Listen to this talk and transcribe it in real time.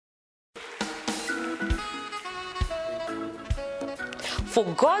For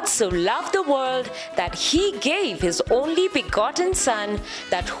God so loved the world that he gave his only begotten Son,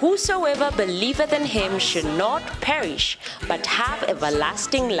 that whosoever believeth in him should not perish, but have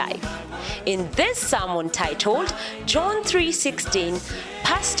everlasting life. In this sermon titled John 3:16,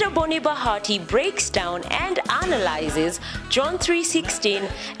 Pastor Bonnie Bahati breaks down and analyzes John 3:16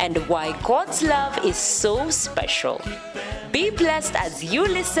 and why God's love is so special. Be blessed as you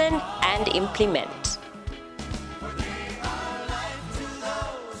listen and implement.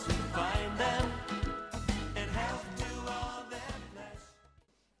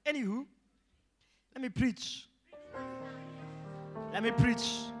 Anywho, let me preach. Let me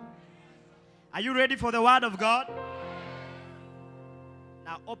preach. Are you ready for the word of God?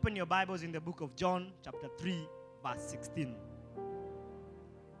 Now open your Bibles in the book of John, chapter 3, verse 16.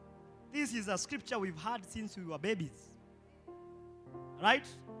 This is a scripture we've had since we were babies. Right?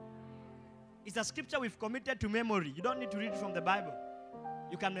 It's a scripture we've committed to memory. You don't need to read it from the Bible.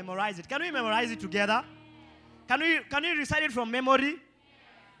 You can memorize it. Can we memorize it together? Can we recite it from memory?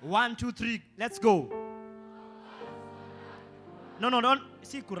 1, 2, 3. Let's go. No, don't.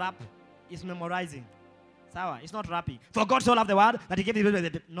 See, kurap is memorizing. Sawa, it's not rapping. For God so loved the world that he gave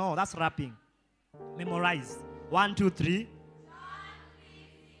his... No, that's rapping. Memorize. 1, 2, 3.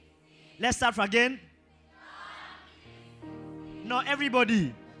 Let's start again. No,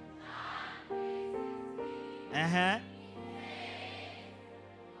 everybody.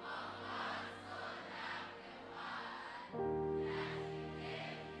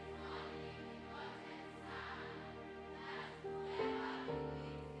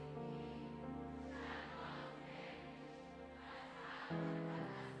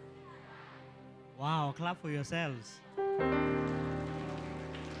 Wow, clap for yourselves.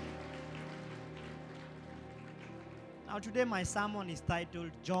 Now today my sermon is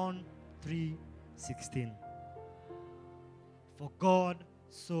titled John 3:16. For God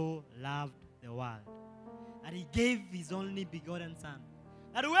so loved the world that he gave his only begotten Son,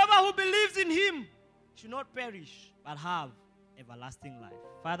 that whoever who believes in him should not perish but have everlasting life.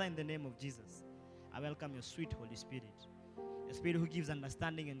 Father, in the name of Jesus, I welcome your sweet Holy Spirit, the Spirit who gives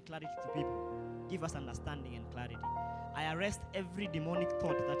understanding and clarity to people. Give us understanding and clarity. I arrest every demonic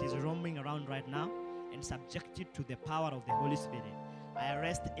thought that is roaming around right now and subject it to the power of the Holy Spirit. I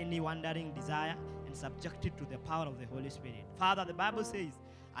arrest any wandering desire and subject it to the power of the Holy Spirit. Father, the Bible says,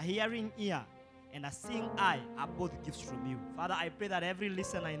 a hearing ear and a seeing eye are both gifts from you. Father, I pray that every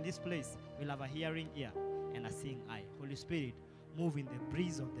listener in this place will have a hearing ear and a seeing eye. Holy Spirit, move in the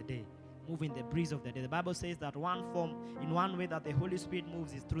breeze of the day. Move in the breeze of the day. The Bible says that in one way that the Holy Spirit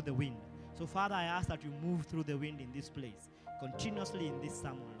moves is through the wind. So, Father, I ask that you move through the wind in this place, continuously in this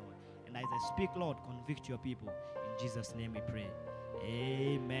sermon, Lord. And as I speak, Lord, convict your people. In Jesus' name we pray.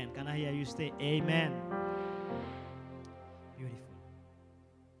 Amen. Can I hear you say amen? Beautiful.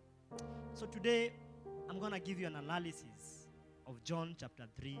 So today, I'm going to give you an analysis of John chapter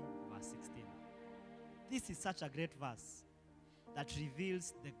 3, verse 16. This is such a great verse that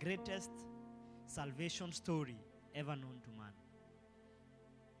reveals the greatest salvation story ever known to man.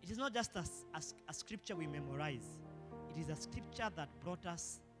 It is not just a scripture we memorize. It is a scripture that brought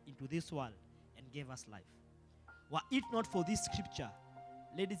us into this world and gave us life. Were it not for this scripture,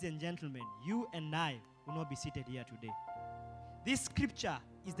 ladies and gentlemen, you and I will not be seated here today. This scripture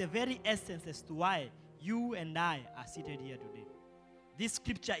is the very essence as to why you and I are seated here today. This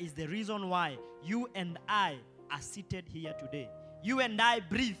scripture is the reason why you and I are seated here today. You and I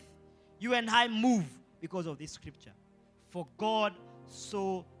breathe. You and I move because of this scripture. For God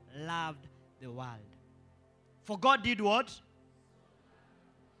so loved the world. For God did what?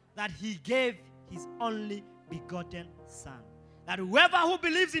 That he gave his only begotten Son, that whoever who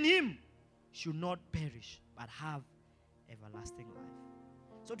believes in him should not perish but have everlasting life.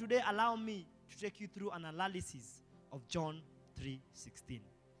 So today, allow me to take you through an analysis of John 3:16.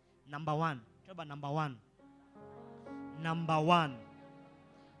 Number one. Talk about number one. Number one.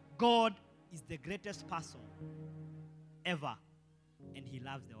 God is the greatest person ever, and he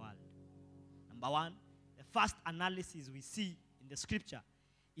loves the world. Number one, the first analysis we see in the scripture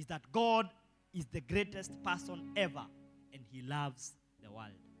is that God is the greatest person ever, and he loves the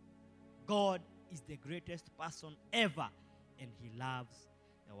world. God is the greatest person ever, and he loves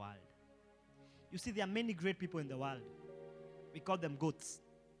the world. You see, there are many great people in the world. We call them goats.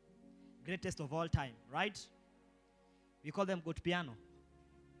 Greatest of all time, right? We call them goat piano.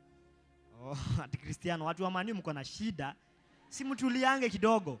 Oh, ati Cristiano, watu wa mani mko na shida. Si mtuliange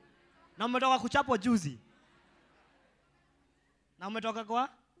kidogo. Na umetoka kuchapwa juzi. Na umetoka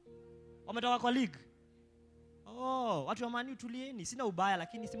kwa league. Oh, watu wa mani tulieni. Sina ubaya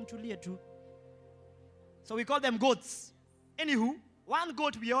lakini simtulie tu. So we call them goats. Anywho, One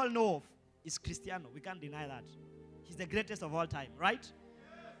GOAT we all know of is Cristiano. We can't deny that. He's the greatest of all time, right?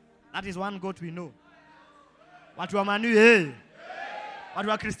 That is one GOAT we know. Watu wa Manu, hey. Watu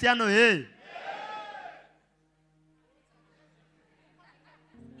wa Cristiano, hey.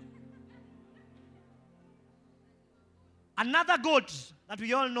 Another GOAT that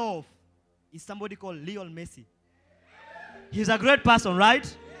we all know of is somebody called Lionel Messi. He's a great person,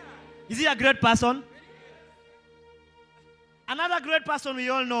 right? Is he a great person? Another great person we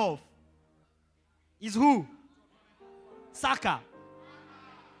all know of is who? Saka.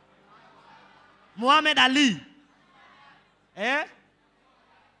 Muhammad Ali. Eh?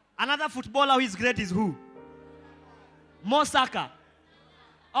 Another footballer who is great is who? Mo Saka.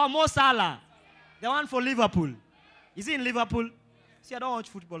 Oh, Mo Salah. The one for Liverpool. Is he in Liverpool? See, I don't watch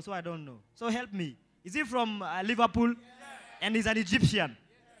football, so I don't know. So help me. Is he from Liverpool? And he's an Egyptian.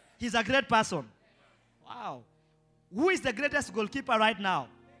 He's a great person. Wow. Who is the greatest goalkeeper right now?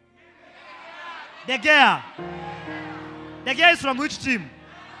 De Gea. De Gea is from which team?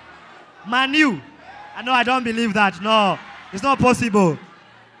 Man U. No, I don't believe that. No, it's not possible.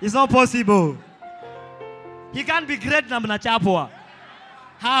 It's not possible. He can't be great na mnachapwa.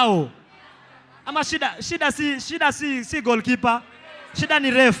 How? Ama shida si goalkeeper. Shida ni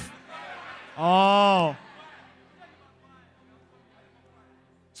ref. Oh.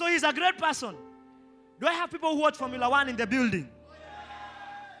 So he's a great person. Do I have people who watch Formula 1 in the building?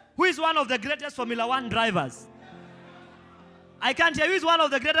 Who is one of the greatest Formula 1 drivers? I can't hear. Who is one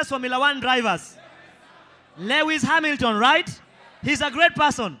of the greatest Formula 1 drivers? Lewis Hamilton, right? He's a great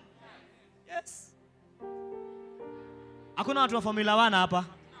person. Yes. Hakuna watu wa Formula 1 hapa.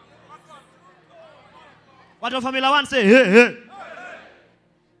 Watu wa Formula 1 say, hey, hey.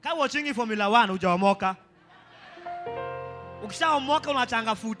 Kama watching Formula 1 hujaomoka. Ukishaomoka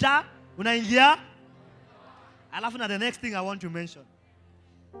unachanga futa, unaingia. Alafu na the next thing I want to mention.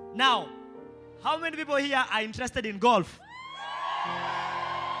 Now, how many people here are interested in golf?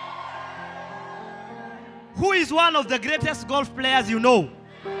 Who is one of the greatest golf players you know?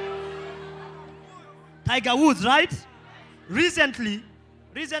 Tiger Woods, right? Recently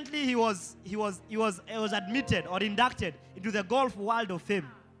he was admitted or inducted into the Golf World of Fame.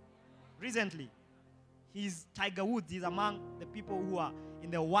 Recently. Tiger Woods is among the people who are in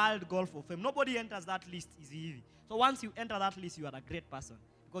the World Golf of Fame. Nobody enters that list easy. So once you enter that list, you are a great person.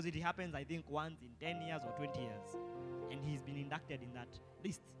 Because it happens, I think, once in 10 years or 20 years. And he's been inducted in that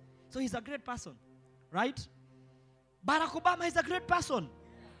list. So he's a great person. Right? Barack Obama is a great person.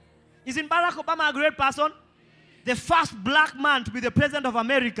 Isn't Barack Obama a great person? The first black man to be the president of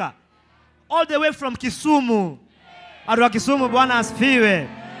America. All the way from Kisumu. Watu wa Kisumu bwana asifiwe.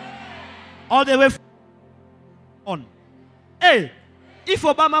 All the way on. Hey, if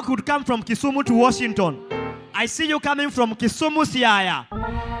Obama could come from Kisumu to Washington, I see you coming from Kisumu, Siaya,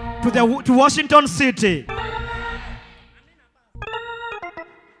 to Washington City.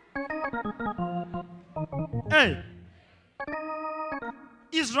 Hey,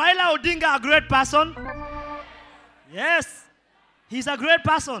 is Raila Odinga a great person? Yes, he's a great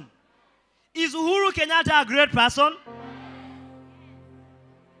person. Is Uhuru Kenyatta a great person?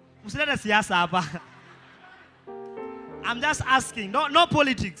 Msilete siasa hapa. I'm just asking, no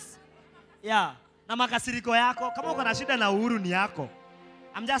politics. Yeah, na makasiriko yako. Kama uko na shida na Uhuru ni yako.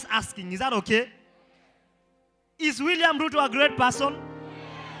 I'm just asking, is that okay? Is William Ruto a great person?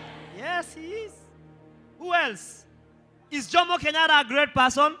 Yes, he is. Who else? Is Jomo Kenyatta a great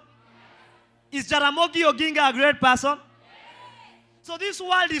person? Is Jaramogi Oginga a great person? So this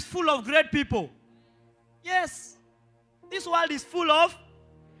world is full of great people. Yes. This world is full of.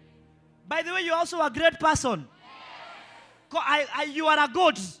 By the way, you're also a great person. You are a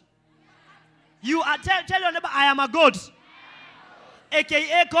God. You are, tell your neighbor, I am a God.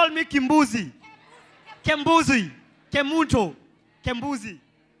 AKA call me Kimbuzi. Kembuzi. Kemunto. Kembuzi.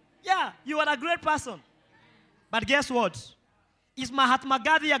 Yeah, you are a great person. But guess what? Is Mahatma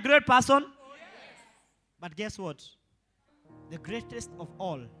Gandhi a great person? But guess what? The greatest of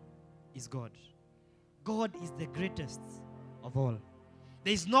all is God. God is the greatest of all.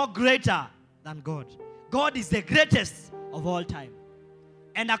 There is no greater than God. God is the greatest of all time.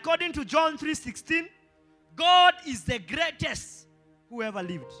 And according to John 3:16, God is the greatest who ever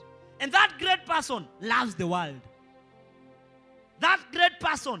lived. And that great person loves the world. That great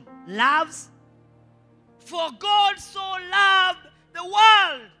person loves. For God so loved the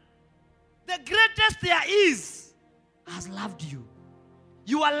world. The greatest there is has loved you.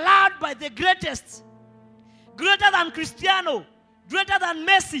 You are loved by the greatest. Greater than Cristiano. Greater than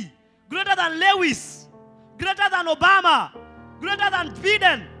Messi. Greater than Lewis. Greater than Obama. Greater than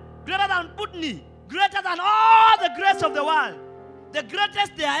Biden. Greater than Putney. Greater than all the greats of the world. The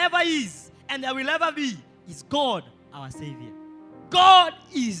greatest there ever is and there will ever be is God, our Savior. God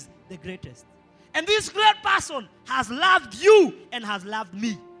is the greatest. And this great person has loved you and has loved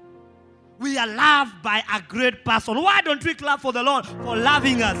me. We are loved by a great person. Why don't we clap for the Lord for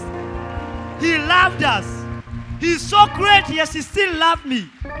loving us? He loved us. He's so great, yes, he still loved me.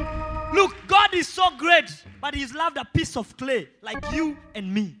 Look, God is so great, but he's loved a piece of clay like you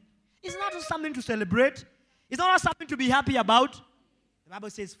and me. It's not something to celebrate. It's not something to be happy about. The Bible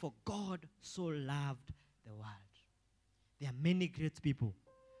says, for God so loved the world. There are many great people,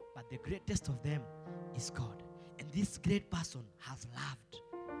 but the greatest of them is God. And this great person has loved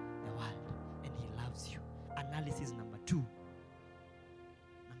the world, and he loves you. Analysis number 2.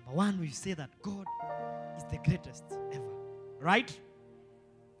 Number 1, we say that God is the greatest ever. Right?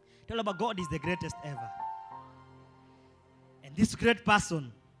 Tell about God is the greatest ever. And this great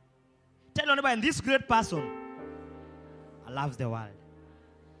person, tell your neighbor, and this great person loves the world.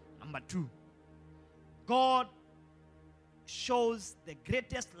 Number 2, God shows the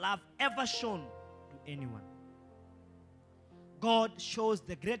greatest love ever shown to anyone. God shows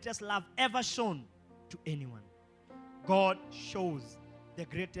the greatest love ever shown to anyone. God shows the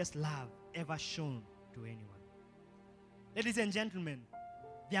greatest love ever shown to anyone. Ladies and gentlemen,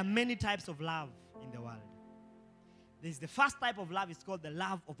 there are many types of love in the world. There's the first type of love, it's called the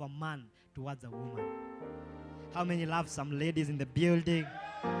love of a man towards a woman. How many love some ladies in the building?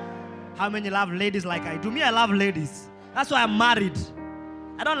 How many love ladies like I do? Me, I love ladies. That's why I'm married.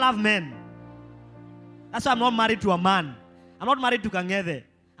 I don't love men. That's why I'm not married to a man. I'm not married to Kangede.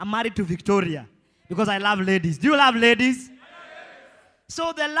 I'm married to Victoria because I love ladies. Do you love ladies? Yes.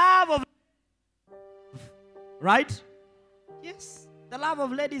 So the love of... Right? Yes. The love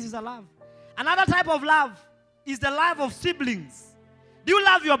of ladies is a love. Another type of love is the love of siblings. Do you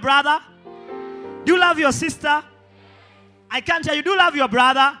love your brother? Do you love your sister? I can't tell you. Do you love your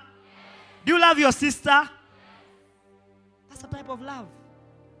brother? Do you love your sister? That's a type of love.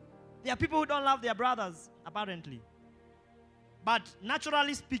 There are people who don't love their brothers, apparently. But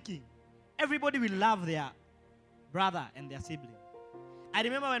naturally speaking, everybody will love their brother and their sibling. I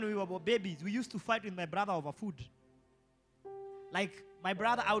remember when we were babies, we used to fight with my brother over food. Like my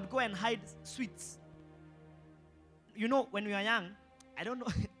brother, I would go and hide sweets. You know, when we were young, I don't know,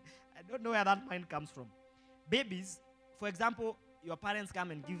 I don't know where that mind comes from. Babies, for example, your parents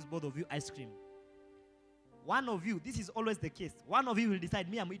come and gives both of you ice cream. One of you, this is always the case, one of you will decide,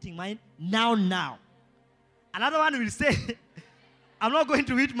 me, I'm eating mine now. Another one will say, I'm not going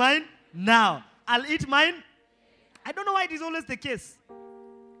to eat mine now. I'll eat mine. I don't know why it is always the case.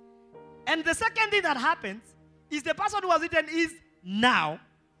 And the second thing that happens is the person who has eaten his now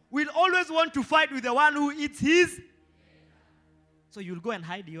will always want to fight with the one who eats his. So you'll go and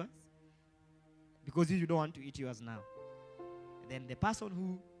hide yours because you don't want to eat yours now. Then the person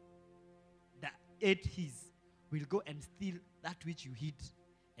who ate his will go and steal that which you hid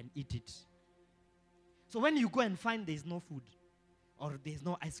and eat it. So when you go and find there's no food or there's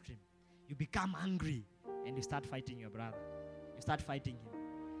no ice cream, you become angry and you start fighting your brother. You start fighting him.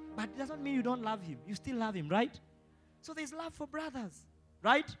 But it doesn't mean you don't love him. You still love him, right? So there's love for brothers,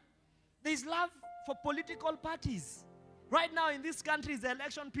 right? There's love for political parties. Right now in this country is the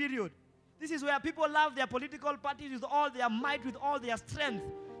election period. This is where people love their political parties with all their might, with all their strength.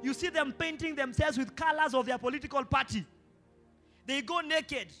 You see them painting themselves with colors of their political party. They go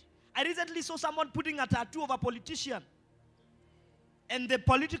naked. I recently saw someone putting a tattoo of a politician and the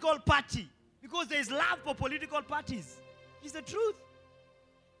political party because there is love for political parties. It's the truth.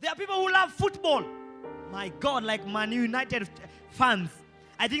 There are people who love football. My God, like Man United fans.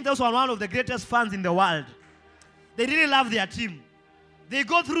 I think those are one of the greatest fans in the world. They really love their team. They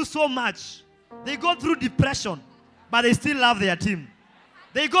go through so much. They go through depression, but they still love their team.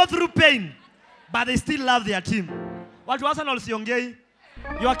 They go through pain, but they still love their team. What Arsenal siongei?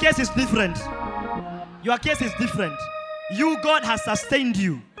 Your case is different. Your case is different. You, God has sustained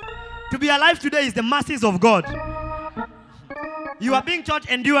you. To be alive today is the mercies of God. You are being taught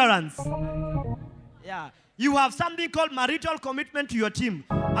endurance. Yeah. You have something called marital commitment to your team.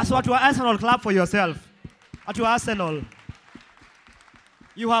 As what you are Arsenal, clap for yourself. At your Arsenal.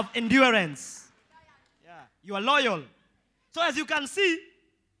 You have endurance. Yeah. You are loyal. So as you can see,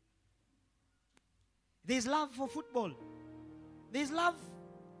 there's love for football. There's love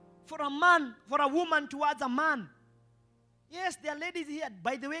for a man, for a woman towards a man. Yes, there are ladies here.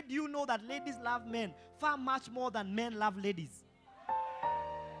 By the way, do you know that ladies love men far much more than men love ladies?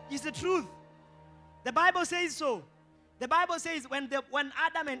 It's the truth. The Bible says so. The Bible says when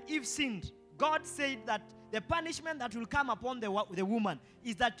Adam and Eve sinned, God said that the punishment that will come upon the woman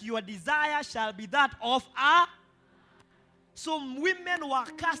is that your desire shall be that of a... Some women were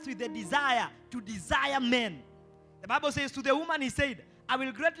cursed with the desire to desire men. The Bible says to the woman, he said, I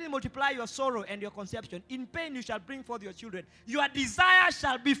will greatly multiply your sorrow and your conception. In pain you shall bring forth your children. Your desire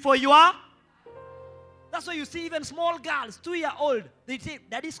shall be for your... That's why you see even small girls, 2-year-old, they say,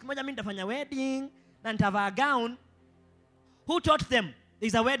 Daddy, siku moja mimi nitafanya wedding, na nitavaa gown. Who taught them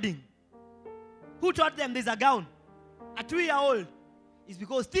there's a wedding? Who taught them there's a gown? A 2-year-old. It's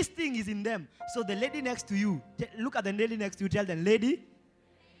because this thing is in them. So the lady next to you, look at the lady next to you, tell them, lady,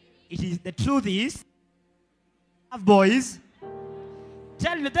 the truth is, love boys.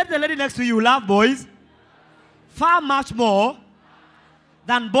 Tell the lady next to you, love boys far much more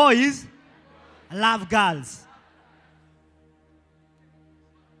than boys love girls.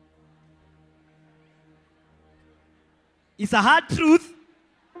 It's a hard truth,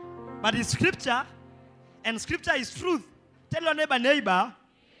 but it's scripture, and scripture is truth. Tell your neighbor,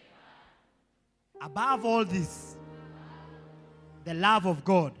 above all this, the love of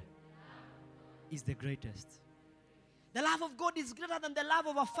God is the greatest. The love of God is greater than the love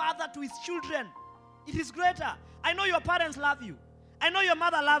of a father to his children. It is greater. I know your parents love you. I know your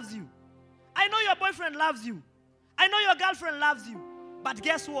mother loves you. I know your boyfriend loves you. I know your girlfriend loves you. But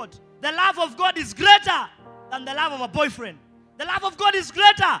guess what? The love of God is greater than the love of a boyfriend. The love of God is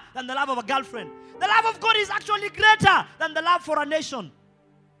greater than the love of a girlfriend. The love of God is actually greater than the love for a nation.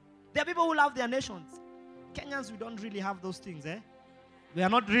 There are people who love their nations. Kenyans, we don't really have those things, eh? We are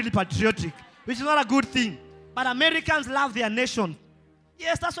not really patriotic, which is not a good thing. But Americans love their nation.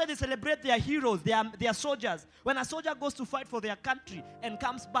 Yes, that's why they celebrate their heroes, their soldiers. When a soldier goes to fight for their country and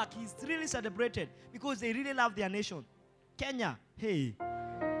comes back, he's really celebrated because they really love their nation. Kenya, hey,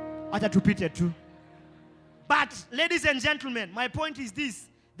 acha tupite tu. But, ladies and gentlemen, my point is this.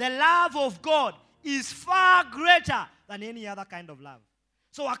 The love of God is far greater than any other kind of love.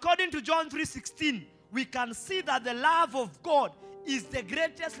 So according to John 3:16, we can see that the love of God is the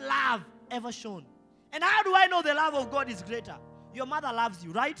greatest love ever shown. And how do I know the love of God is greater? Your mother loves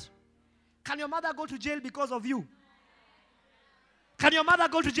you, right? Can your mother go to jail because of you? Can your mother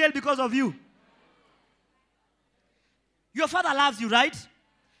go to jail because of you? Your father loves you, right?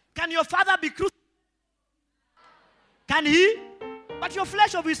 Can your father be crucified? Can he? But your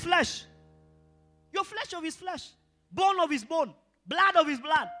flesh of his flesh. Your flesh of his flesh. Bone of his bone. Blood of his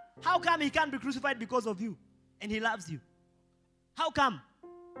blood. How come he can't be crucified because of you? And he loves you. How come?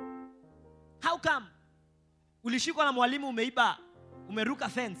 How come? Ulishikwa na mwalimu umeiba, umeruka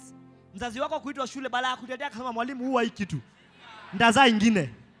fence. Mzazi wako kuitwa shule bala ya kutetea akasema mwalimu huwa hii kitu. Ndazaa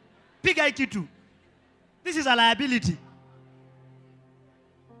ingine. Piga hii kitu. This is a liability.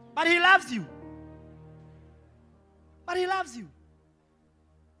 But he loves you. But he loves you.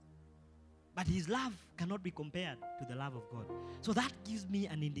 But his love cannot be compared to the love of God. So that gives me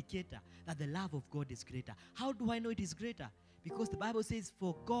an indicator that the love of God is greater. How do I know it is greater? Because the Bible says,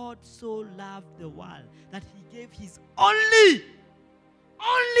 for God so loved the world that he gave his only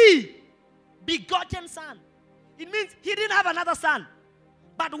begotten son. It means he didn't have another son.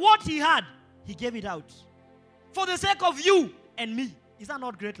 But what he had, he gave it out. For the sake of you and me. Is that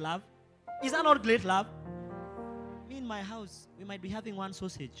not great love? Is that not great love? Me in my house, we might be having one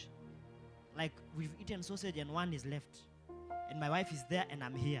sausage. Like we've eaten sausage and one is left. And my wife is there and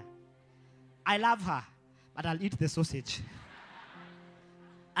I'm here. I love her, but I'll eat the sausage.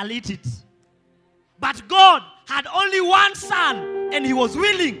 I'll eat it. But God had only one son and he was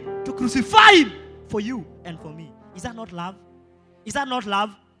willing to crucify him for you and for me. Is that not love? Is that not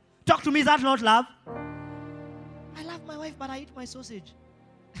love? Talk to me, is that not love? I love my wife, but I eat my sausage.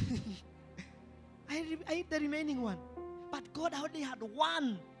 I eat the remaining one. But God only had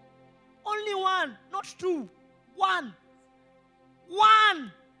one. Only one, not two. One.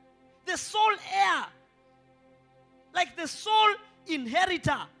 One. The sole heir. Like the sole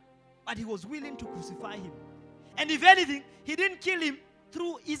inheritor. But he was willing to crucify him. And if anything, he didn't kill him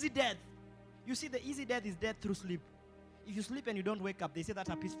through easy death. You see, the easy death is death through sleep. If you sleep and you don't wake up, they say that's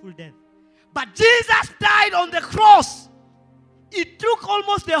a peaceful death. But Jesus died on the cross. It took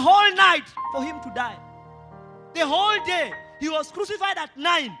almost the whole night for him to die. The whole day. He was crucified at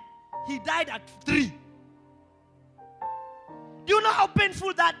 9. He died at 3. Do you know how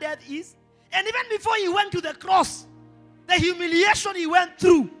painful that death is? And even before he went to the cross, the humiliation he went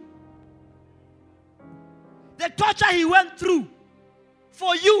through, the torture he went through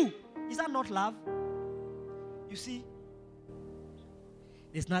for you, is that not love? You see,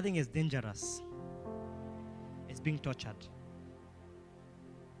 there's nothing as dangerous as being tortured.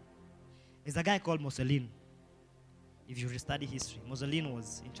 There's a guy called Mussolini. If you study history, Mussolini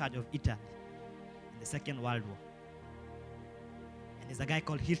was in charge of Italy in the Second World War. And there's a guy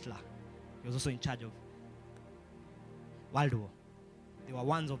called Hitler. He was also in charge of. World War. They were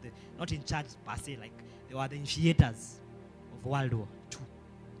ones of the, not in charge per se, like they were the initiators of World War II.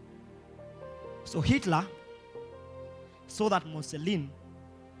 So Hitler saw that Mussolini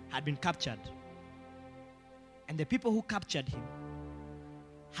had been captured. And the people who captured him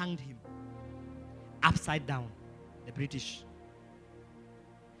hanged him upside down, the British.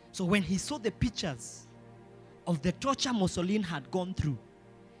 So when he saw the pictures of the torture Mussolini had gone through,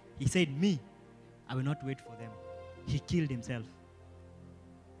 he said, me, I will not wait for them. He killed himself.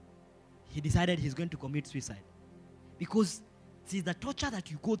 He decided he's going to commit suicide. Because it's the torture that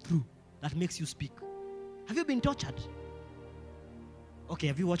you go through that makes you speak. Have you been tortured? Okay,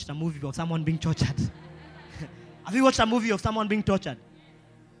 have you watched a movie of someone being tortured? Have you watched a movie of someone being tortured?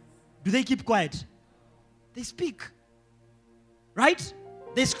 Do they keep quiet? They speak. Right?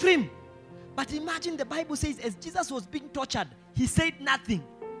 They scream. But imagine the Bible says as Jesus was being tortured, he said nothing.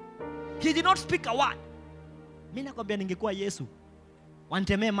 He did not speak a word. Mimi nakwambia ningekuwa Yesu.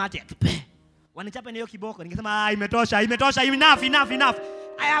 Wanitemee mate. Wanichape na hiyo kiboko. Ningesema imetosha, imetosha, enough.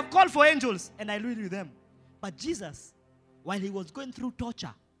 I have called for angels and I will with them. But Jesus, while he was going through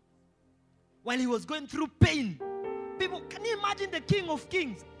torture, while he was going through pain, people, can you imagine the King of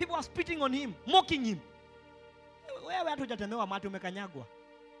Kings? People are spitting on him, mocking him. Wewe hata hujatemewa mate umekanyagwa.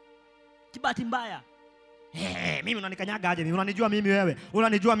 Kibati mbaya. Mimi unanikanyaga aje? Mimi unanijua mimi wewe.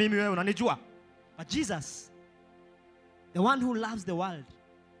 Unanijua mimi wewe, unanijua. But Jesus, the one who loves the world,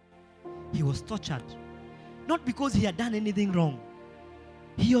 he was tortured. Not because he had done anything wrong.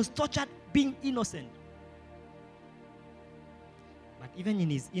 He was tortured being innocent. But even in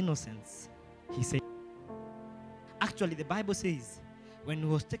his innocence, he said, actually the Bible says, when he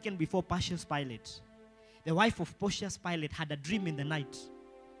was taken before Pontius Pilate, the wife of Pontius Pilate had a dream in the night.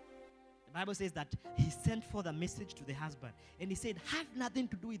 The Bible says that he sent for the message to the husband. And he said, have nothing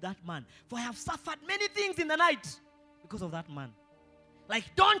to do with that man. For I have suffered many things in the night because of that man. Like,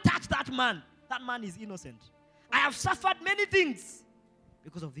 don't touch that man. That man is innocent. I have suffered many things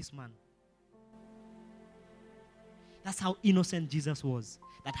because of this man. That's how innocent Jesus was.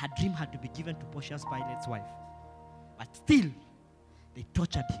 That her dream had to be given to Pontius Pilate's wife. But still, they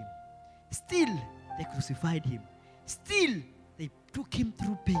tortured him. Still, they crucified him. Still, they took him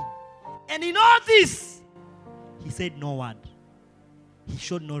through pain. And in all this, he said no word. He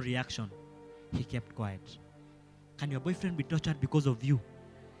showed no reaction. He kept quiet. Can your boyfriend be tortured because of you?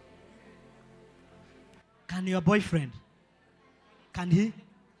 Can your boyfriend? Can he?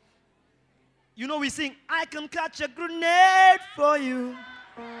 You know we sing, I can catch a grenade for you.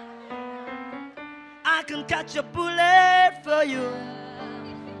 I can catch a bullet for you.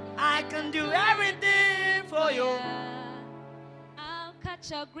 I can do everything for you. I'll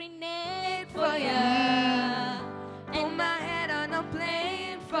catch a grenade for you. Put my head on a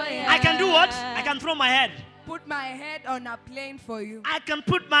plane for you. I can do what? I can throw my head. Put my head on a plane for you. I can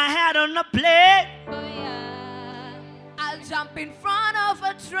put my head on a plane. For you. I'll jump in front of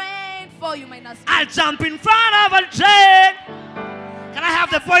a train for you, my nasty. I'll jump in front of a train. Can I have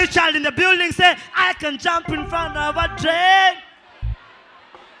the boy child in the building say, I can jump in front of a train?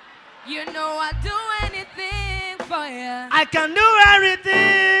 You know I'll do anything for you. I can do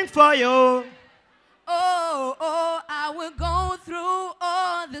everything for you. Oh, I will go through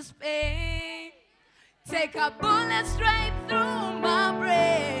all this pain. Take a bullet straight through my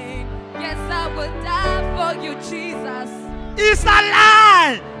brain. Yes, I will die for you, Jesus. It's a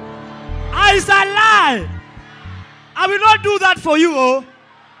lie. It's a lie. I will not do that for you, oh.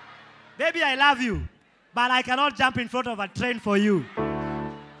 Baby, I love you. But I cannot jump in front of a train for you.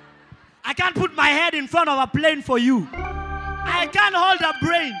 I can't put my head in front of a plane for you. I can't hold a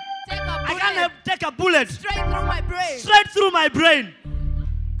brain. I can't take a bullet. Straight through my brain. Straight through my brain.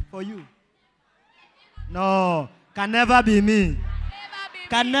 For you. No, can never be me.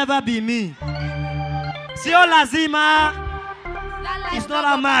 Can never be me. Sio lazima. It's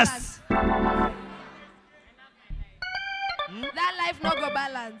not a must. That life no go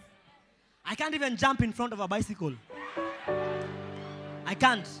balance. I can't even jump in front of a bicycle. I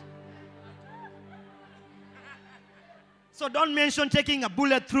can't. So don't mention taking a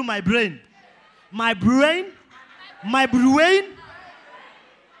bullet through my brain. My brain?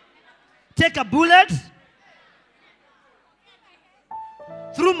 Take a bullet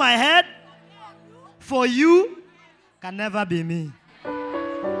through my head for you can never be me.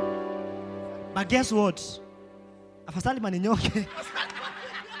 But guess what? Afasali maninyoke.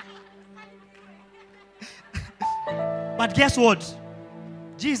 But guess what?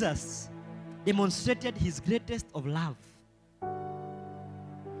 Jesus demonstrated his greatest of love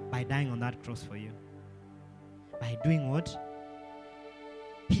by dying on that cross for you. By doing what?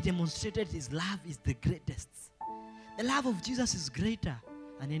 He demonstrated his love is the greatest. The love of Jesus is greater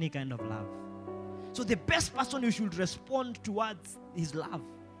than any kind of love. So the best person you should respond towards his love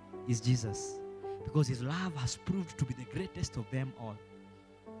is Jesus. Because his love has proved to be the greatest of them all.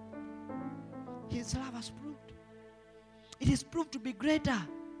 His love has proved. It is proved to be greater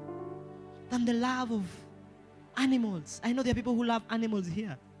than the love of animals. I know there are people who love animals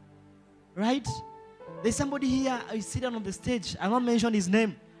here. Right? There's somebody here who is sitting on the stage. I won't mention his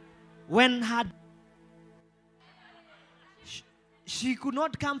name. When she could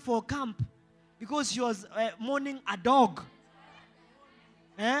not come for camp because she was mourning a dog.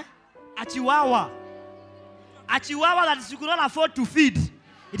 A chihuahua. A chihuahua that she could not afford to feed.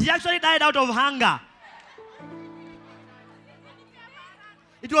 It actually died out of hunger.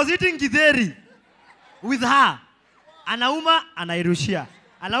 It was eating githeri with her. Anauma, anairushia.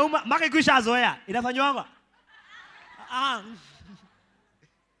 Anauma, makikwisha zoea. Inafanywa.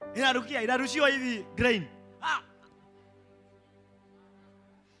 Inarushiwa hivi grain.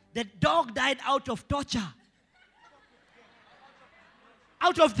 The dog died out of torture.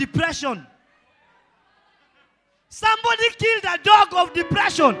 Out of depression. Somebody killed a dog of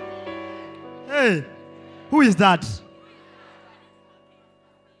depression. Hey, who is that?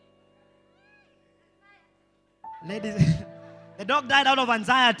 Ladies, the dog died out of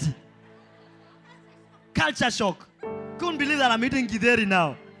anxiety. Culture shock. Couldn't believe that I'm eating githeri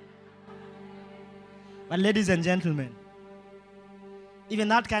now. But ladies and gentlemen, even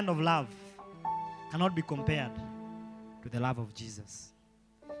that kind of love cannot be compared to the love of Jesus.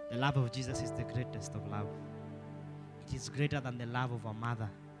 The love of Jesus is the greatest of love. It is greater than the love of a mother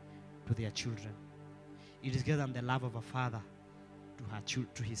to their children. It is greater than the love of a father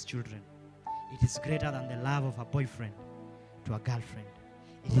to his children. It is greater than the love of a boyfriend to a girlfriend.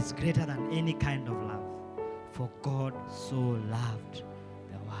 It is greater than any kind of love. For God so loved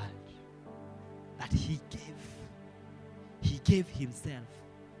the world that he gave himself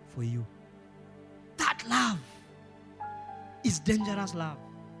for you. That love is dangerous love.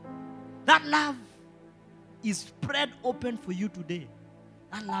 That love is spread open for you today.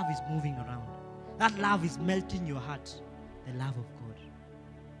 That love is moving around. That love is melting your heart. The love of God.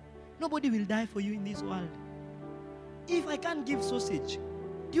 Nobody will die for you in this world. If I can't give sausage,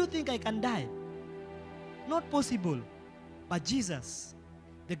 do you think I can die? Not possible. But Jesus,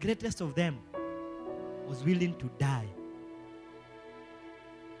 the greatest of them, was willing to die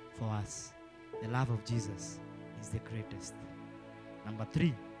for us. The love of Jesus is the greatest. Number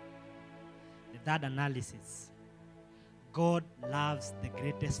 3, the third analysis. God loves the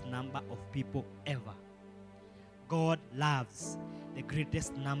greatest number of people ever. God loves the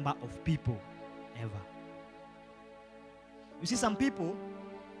greatest number of people ever. You see, some people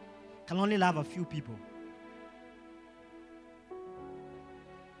can only love a few people.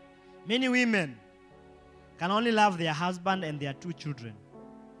 Many women can only love their husband and their 2 children.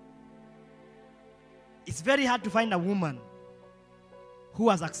 It's very hard to find a woman who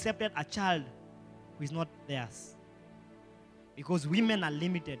has accepted a child who is not theirs. Because women are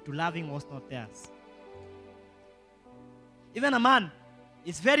limited to loving what's not theirs. Even a man,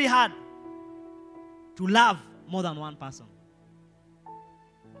 it's very hard to love more than one person.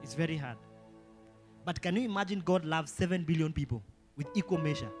 It's very hard. But can you imagine God loves 7 billion people with equal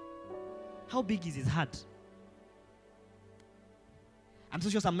measure? How big is his heart? I'm so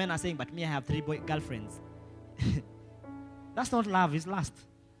sure some men are saying, but me, I have 3 girlfriends. That's not love, it's lust.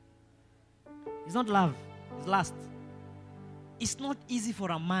 It's not love, it's lust. It's not easy for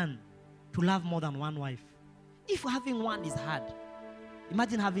a man to love more than one wife. If having one is hard,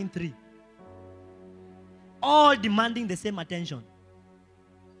 imagine having 3. All demanding the same attention.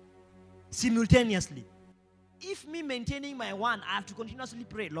 Simultaneously. If me maintaining my one, I have to continuously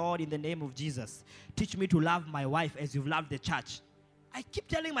pray, Lord, in the name of Jesus, teach me to love my wife as you've loved the church. I keep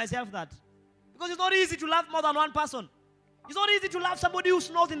telling myself that. Because it's not easy to love more than one person. It's not easy to love somebody who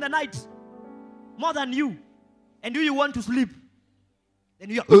snores in the night more than you. And you want to sleep. Then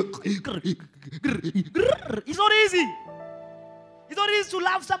you it's not easy. It's not easy to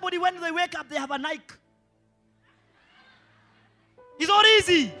love somebody when they wake up, they have a Nike. It's not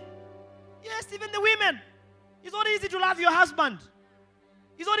easy. Yes, even the women. It's not easy to love your husband.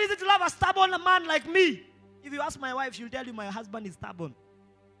 It's not easy to love a stubborn man like me. If you ask my wife, she'll tell you my husband is stubborn.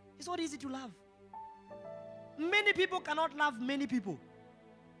 It's not easy to love. Many people cannot love many people.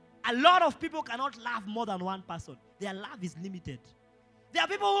 A lot of people cannot love more than one person. Their love is limited. There are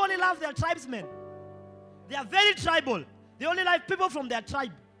people who only love their tribesmen. They are very tribal. They only love people from their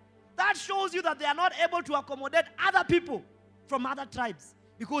tribe. That shows you that they are not able to accommodate other people from other tribes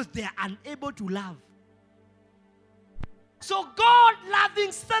because they are unable to love. So God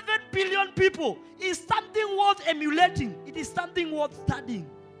loving 7 billion billion people is something worth emulating. It is something worth studying.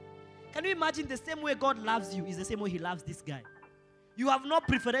 Can you imagine the same way God loves you is the same way he loves this guy? You have no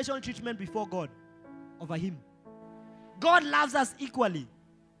preferential treatment before God over him. God loves us equally.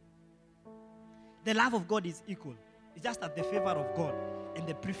 The love of God is equal. It's just that the favor of God and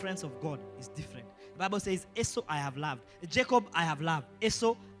the preference of God is different. The Bible says, Esau I have loved. Jacob I have loved.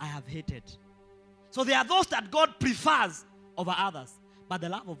 Esau I have hated. So there are those that God prefers over others. But the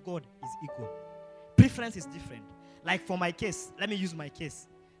love of God is equal. Preference is different. Like for my case, let me use my case.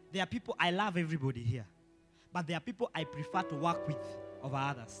 There are people, I love everybody here. But there are people I prefer to work with over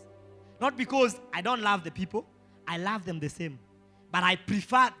others. Not because I don't love the people. I love them the same. But I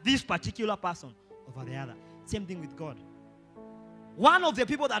prefer this particular person over the other. Same thing with God. One of the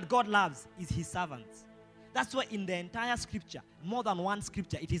people that God loves is his servants. That's why in the entire scripture, more than one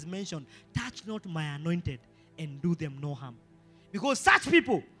scripture, it is mentioned, touch not my anointed and do them no harm. Because such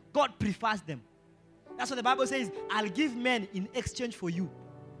people, God prefers them. That's what the Bible says, I'll give men in exchange for you.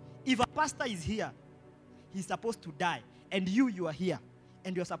 If a pastor is here, he's supposed to die, and you are here,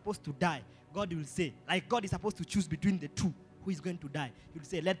 and you're supposed to die, God will say, like God is supposed to choose between the two who is going to die. He will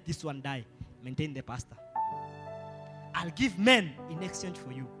say, let this one die. Maintain the pastor. I'll give men in exchange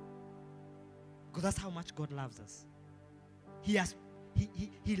for you. Because that's how much God loves us. He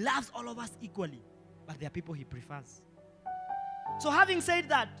loves all of us equally, but there are people he prefers. So having said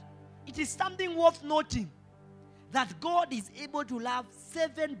that, it is something worth noting that God is able to love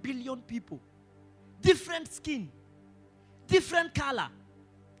 7 billion people. Different skin, different color,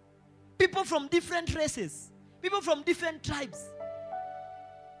 people from different races, people from different tribes.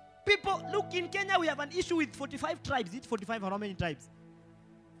 People, look, in Kenya we have an issue with 45 tribes. Is it 45 or how many tribes?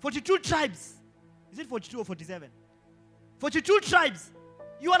 42 tribes. Is it 42 or 47? 42 tribes.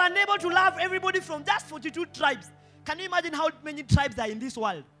 You are unable to love everybody from just 42 tribes. Can you imagine how many tribes are in this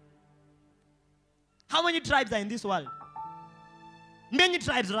world? How many tribes are in this world? Many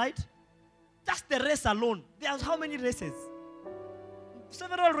tribes, right? Just the race alone. There's how many races?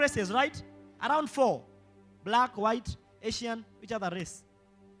 Several races, right? Around 4. Black, white, Asian, which other race?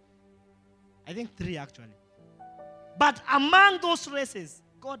 I think 3 actually. But among those races,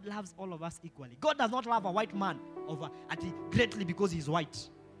 God loves all of us equally. God does not love a white man greatly because he's white.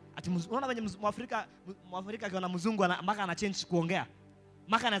 Unaona venye Mwafrika akiona mzungu mpaka ana change kuongea.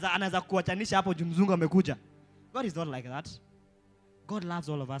 Mpaka anaweza kuachanisha hapo juu mzungu amekuja. God is not like that. God loves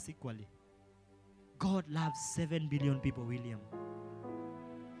all of us equally. God loves 7 billion people, William.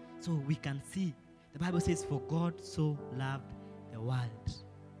 So we can see, the Bible says, for God so loved the world.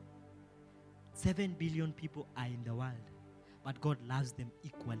 7 billion people are in the world, but God loves them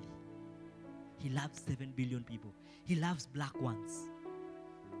equally. He loves 7 billion people. He loves black ones.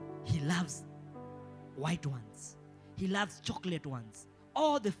 He loves white ones. He loves chocolate ones.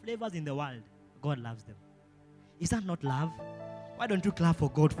 All the flavors in the world, God loves them. Is that not love? Why don't you clap for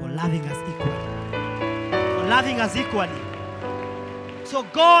God for loving us equally? For loving us equally. So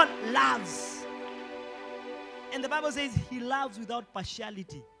God loves. And the Bible says he loves without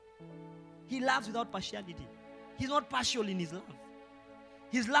partiality. He loves without partiality. He's not partial in his love.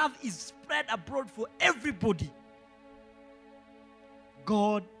 His love is spread abroad for everybody.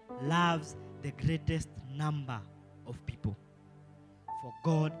 God loves the greatest number of people. For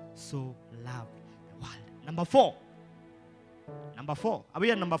God so loved the world. Number 4. Number 4. Are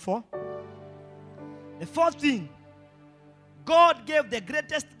we at number 4? The fourth thing. God gave the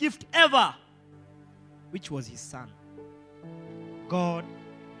greatest gift ever, which was his son. God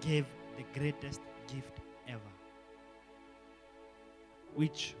gave the greatest gift ever,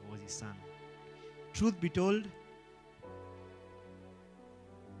 which was his son. Truth be told,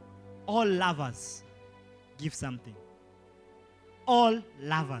 all lovers give something. All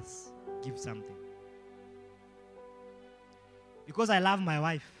lovers give something. Because I love my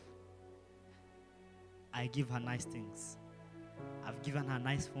wife, I give her nice things. I've given her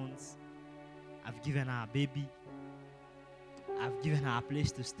nice phones. I've given her a baby. I've given her a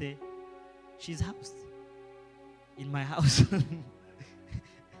place to stay. She's housed in my house.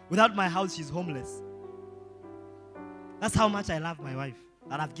 Without my house, she's homeless. That's how much I love my wife,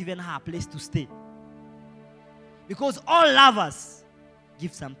 that I've given her a place to stay. Because all lovers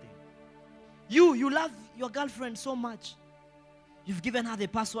give something. You love your girlfriend so much. You've given her the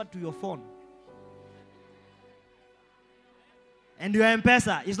password to your phone. And you are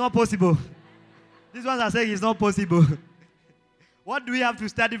M-Pesa. It's not possible. These ones are saying it's not possible. What do we have to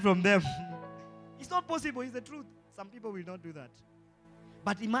study from them? It's not possible. It's the truth. Some people will not do that.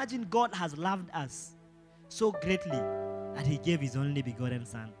 But imagine God has loved us so greatly that he gave his only begotten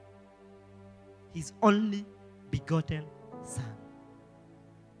son. His only begotten son.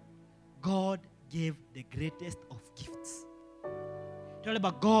 God gave the greatest of gifts. Tell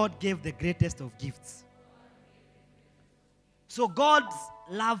about God gave the greatest of gifts. So God's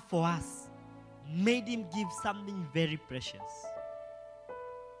love for us made him give something very precious.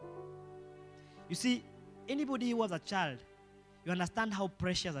 You see, anybody who was a child, you understand how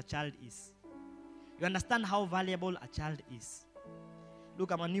precious a child is. You understand how valuable a child is.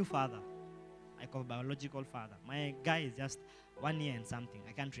 Look, I'm a new father. I call biological father. My guy is just 1 year and something.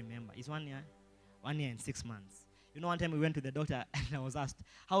 I can't remember. It's 1 year and 6 months. You know, one time we went to the doctor and I was asked,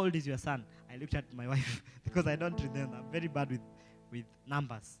 how old is your son? I looked at my wife because I don't remember. I'm very bad with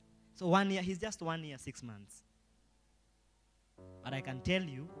numbers. So 1 year, he's just 1 year, 6 months. But I can tell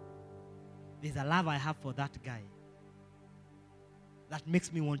you, there's a love I have for that guy that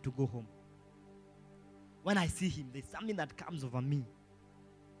makes me want to go home. When I see him, there's something that comes over me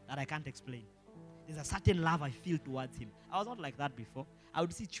that I can't explain. There's a certain love I feel towards him. I was not like that before. I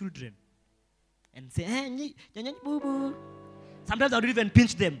would see children and say, hey, boo boo. Sometimes I would even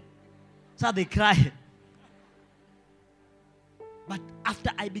pinch them so they cry. But after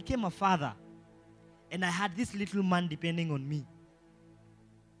I became a father and I had this little man depending on me,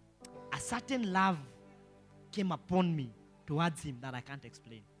 a certain love came upon me towards him that I can't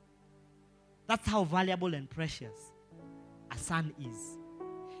explain. That's how valuable and precious a son is.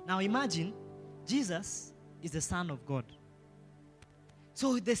 Now imagine, Jesus is the Son of God.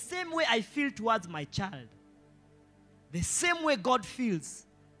 So the same way I feel towards my child, the same way God feels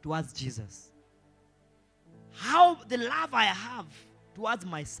towards Jesus. How the love I have towards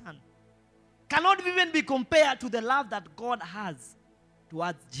my son cannot even be compared to the love that God has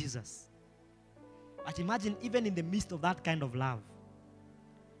towards Jesus. But imagine, even in the midst of that kind of love,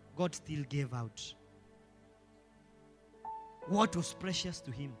 God still gave out what was precious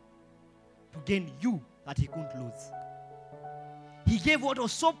to him to gain you that he couldn't lose. He gave what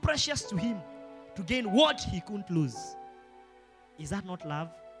was so precious to him to gain what he couldn't lose. Is that not love?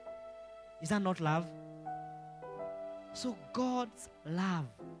 Is that not love? So God's love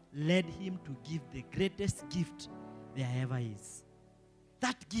led him to give the greatest gift there ever is.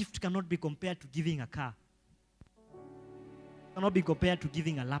 That gift cannot be compared to giving a car. Cannot be compared to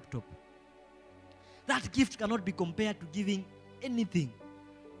giving a laptop. That gift cannot be compared to giving anything.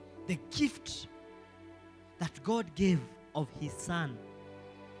 The gift that God gave of his son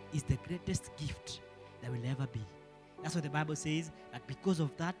is the greatest gift there will ever be. That's what the Bible says, that because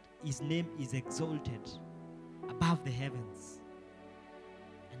of that, his name is exalted above the heavens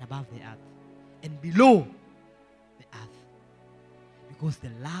and above the earth and below the earth. Because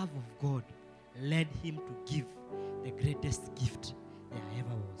the love of God led him to give the greatest gift there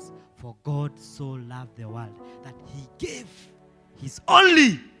ever was. For God so loved the world that he gave his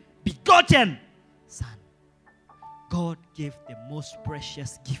only begotten son. God gave the most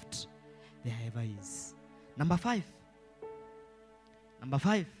precious gift there ever is. Number 5. Number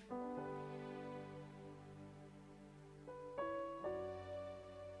 5.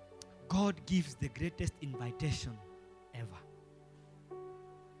 God gives the greatest invitation ever.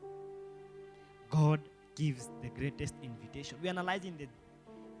 God gives the greatest invitation. We're analyzing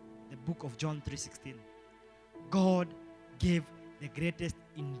the book of John 3:16. God gave the greatest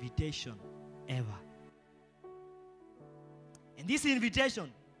invitation ever. And this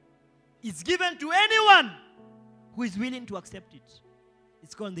invitation is given to anyone who is willing to accept it.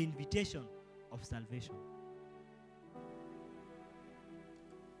 It's called the invitation of salvation.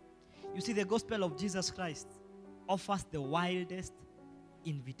 You see, the gospel of Jesus Christ offers the wildest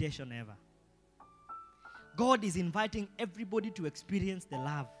invitation ever. God is inviting everybody to experience the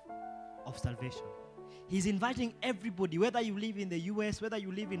love of salvation. He's inviting everybody, whether you live in the US, whether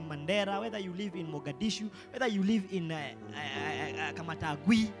you live in Mandera, whether you live in Mogadishu, whether you live in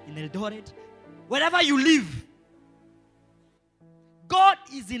Kamatagui, in Eldoret, wherever you live, God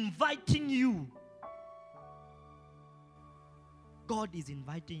is inviting you. God is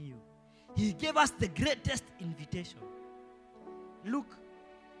inviting you. He gave us the greatest invitation. Look,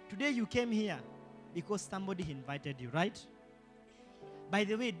 today you came here because somebody invited you, right? By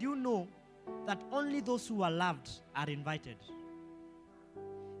the way, do you know that only those who are loved are invited?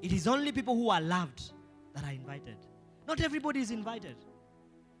 It is only people who are loved that are invited. Not everybody is invited.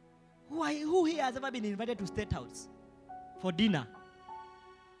 Who here has ever been invited to State House for dinner?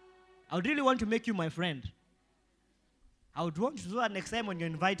 I would really want to make you my friend. I would want to do that next time when you're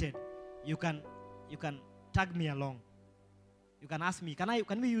invited. You can tag me along. You can ask me,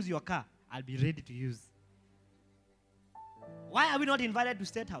 can we use your car? I'll be ready to use. Why are we not invited to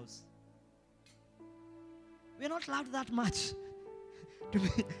State House? We're not loved that much.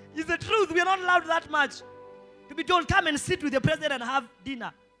 It's the truth. We're not loved that much. To be told, come and sit with the president and have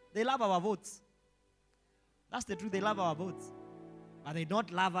dinner. They love our votes. That's the truth. They love our votes. But they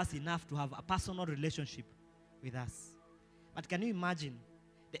don't love us enough to have a personal relationship with us. But can you imagine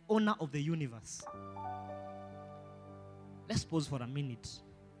the owner of the universe? Let's pause for a minute.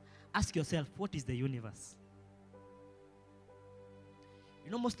 Ask yourself, what is the universe?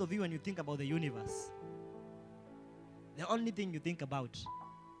 You know, most of you, when you think about the universe, the only thing you think about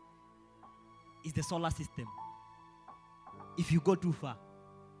is the solar system. If you go too far.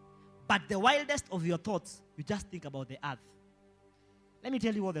 But the wildest of your thoughts, you just think about the earth. Let me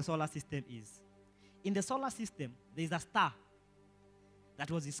tell you what the solar system is. In the solar system, there is a star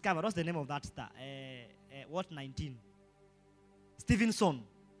that was discovered. What's the name of that star? What 19? Stevenson.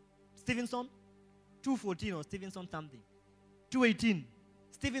 Stevenson 214 or Stevenson something. 218.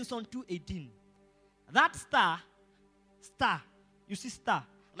 Stevenson 218. That star, you see star,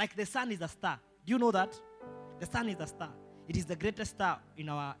 like the sun is a star. Do you know that? The sun is a star. It is the greatest star in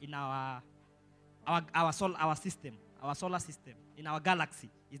our system, our solar system, in our galaxy.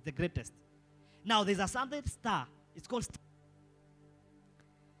 It's the greatest. Now there's a certain star. It's called star.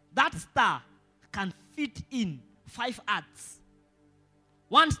 That star can fit in 5 Earths.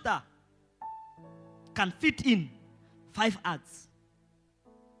 One star can fit in 5 Earths.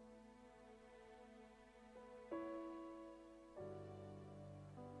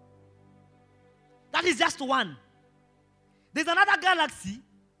 That is just one. There's another galaxy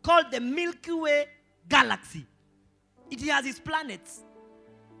called the Milky Way galaxy. It has its planets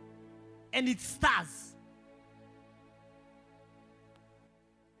and its stars.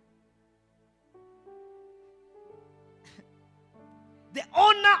 The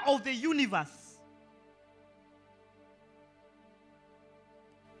owner of the universe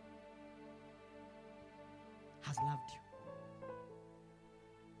has loved you.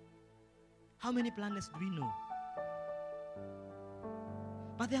 How many planets do we know?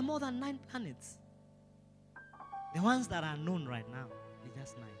 But there are more than 9 planets. The ones that are known right now is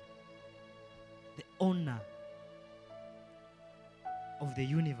just 9. The owner of the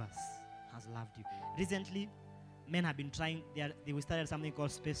universe has loved you. Recently, men have been trying, we started something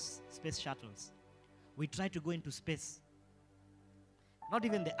called space shuttles. We try to go into space. Not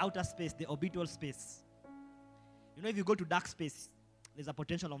even the outer space, the orbital space. You know, if you go to dark space, there's a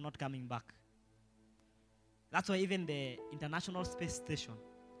potential of not coming back. That's why even the International Space Station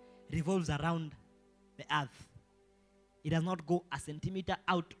revolves around the Earth. It does not go a centimeter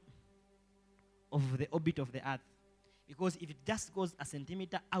out of the orbit of the Earth. Because if it just goes a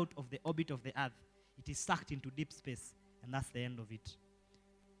centimeter out of the orbit of the Earth, it is sucked into deep space, and that's the end of it.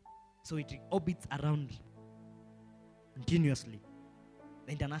 So it orbits around continuously,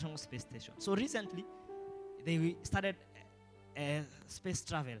 the International Space Station. So recently, they started space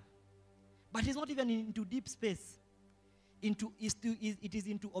travel. But it's not even into deep space. It is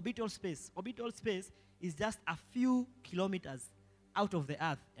into orbital space. Orbital space is just a few kilometers out of the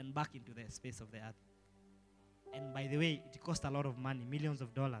Earth and back into the space of the Earth. And by the way, it costs a lot of money, millions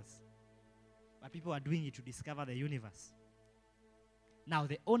of dollars. But people are doing it to discover the universe. Now,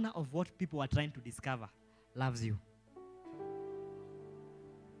 the owner of what people are trying to discover loves you.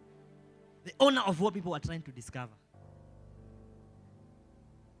 The owner of what people are trying to discover.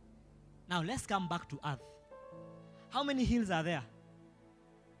 Now, let's come back to Earth. How many hills are there?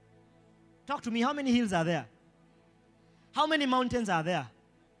 Talk to me. How many hills are there? How many mountains are there?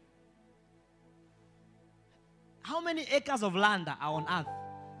 How many acres of land are on Earth?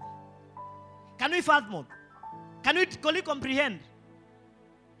 Can we fathom? Can we comprehend?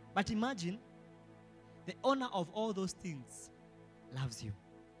 But imagine, the owner of all those things loves you.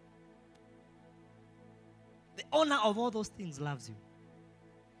 The owner of all those things loves you.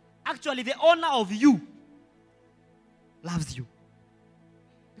 Actually, the owner of you loves you.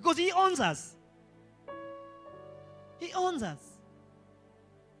 Because he owns us. He owns us.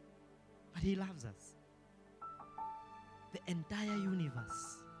 But he loves us. The entire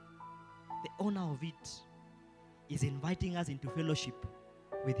universe, the owner of it, is inviting us into fellowship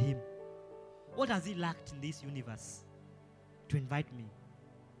with him. What has he lacked in this universe to invite me?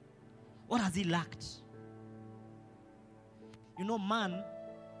 What has he lacked? You know, man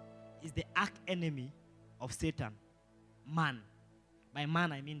is the arch enemy of Satan. Man. By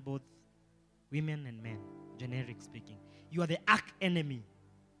man, I mean both women and men, generic speaking. You are the arch enemy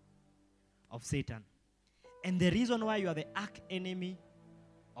of Satan. And the reason why you are the arch enemy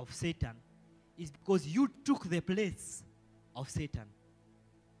of Satan is because you took the place of Satan.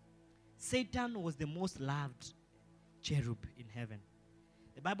 Satan was the most loved cherub in heaven.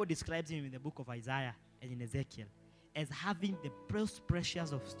 The Bible describes him in the book of Isaiah and in Ezekiel as having the most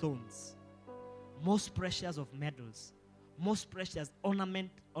precious of stones, most precious of metals, most precious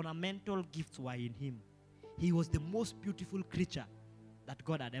ornamental gifts were in him. He was the most beautiful creature that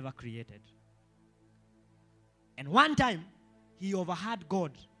God had ever created. And one time, he overheard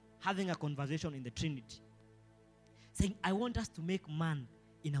God having a conversation in the Trinity, saying, I want us to make man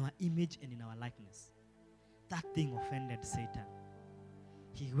in our image and in our likeness. That thing offended Satan.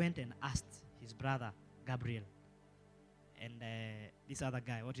 He went and asked his brother, Gabriel, and this other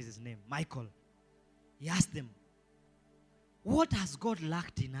guy, what is his name? Michael. He asked them, what has God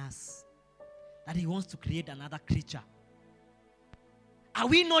lacked in us that he wants to create another creature? Are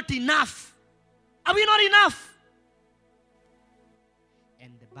we not enough? Are we not enough?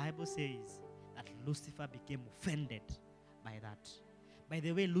 And the Bible says that Lucifer became offended by that. By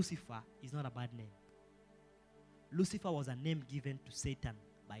the way, Lucifer is not a bad name. Lucifer was a name given to Satan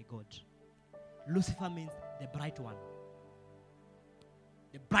by God. Lucifer means the bright one,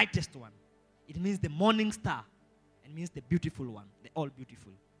 the brightest one. It means the morning star. It means the beautiful one, the all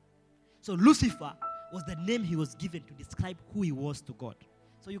beautiful. So Lucifer was the name he was given to describe who he was to God.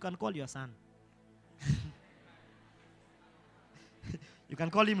 So you can call your son. You can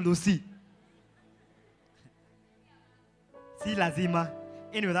call him Lucy. See, lazima.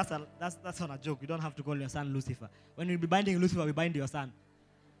 Anyway, that's not a joke. You don't have to call your son Lucifer. When we be binding Lucifer, we bind your son.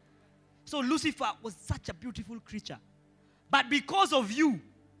 So Lucifer was such a beautiful creature. But because of you,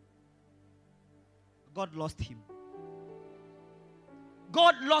 God lost him.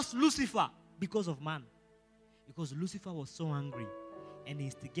 God lost Lucifer because of man. Because Lucifer was so angry and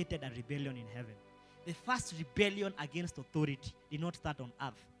instigated a rebellion in heaven. The first rebellion against authority did not start on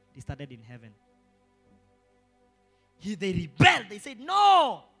earth. They started in heaven. They rebelled. They said,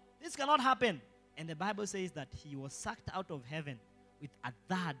 no, this cannot happen. And the Bible says that he was sucked out of heaven with a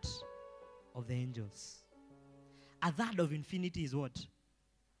third of the angels. A third of infinity is what?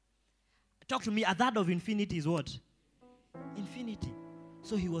 Talk to me. A third of infinity is what? Infinity.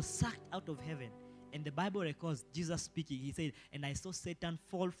 So he was sucked out of heaven. And the Bible records Jesus speaking. He said, and I saw Satan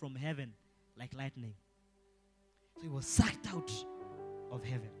fall from heaven like lightning. So he was sucked out of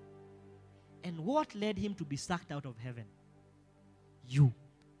heaven. And what led him to be sucked out of heaven? You.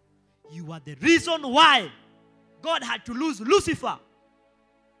 You are the reason why God had to lose Lucifer.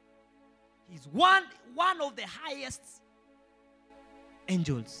 He's one of the highest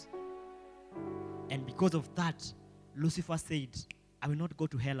angels. And because of that, Lucifer said, I will not go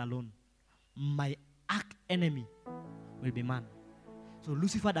to hell alone. My arch enemy will be man. So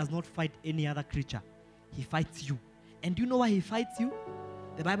Lucifer does not fight any other creature. He fights you. And do you know why he fights you?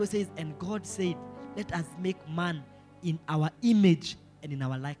 The Bible says, and God said, let us make man in our image and in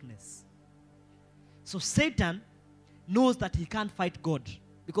our likeness. So Satan knows that he can't fight God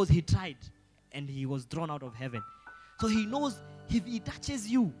because he tried and he was thrown out of heaven. So he knows if he touches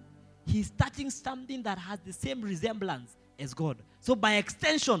you, he's touching something that has the same resemblance as God. So by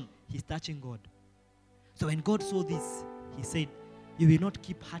extension, he's touching God. So when God saw this, he said, you will not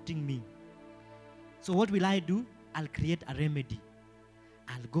keep hurting me. So what will I do? I'll create a remedy.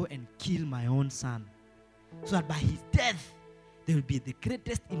 I'll go and kill my own son. So that by his death, there will be the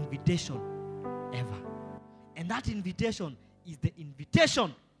greatest invitation ever. And that invitation is the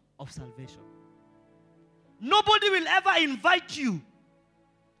invitation of salvation. Nobody will ever invite you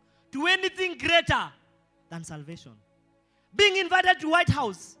to anything greater than salvation. Being invited to White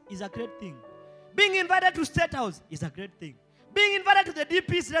House is a great thing. Being invited to State House is a great thing. Being invited to the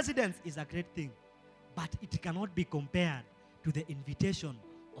DP's residence is a great thing. But it cannot be compared to the invitation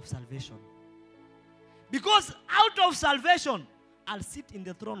of salvation. Because out of salvation, I'll sit in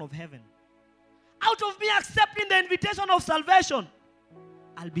the throne of heaven. Out of me accepting the invitation of salvation,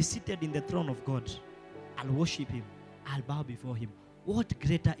 I'll be seated in the throne of God. I'll worship him. I'll bow before him. What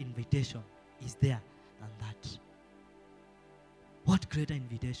greater invitation is there than that? What greater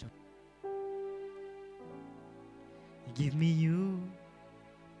invitation? Give me you.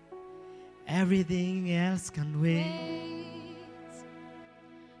 Everything else can wait.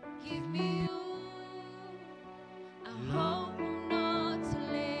 Give me you. I hope I'm not too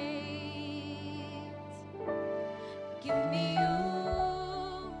late. Give me you.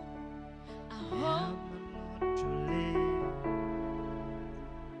 I hope I'm not too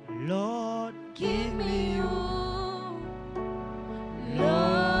late. Lord, give me you.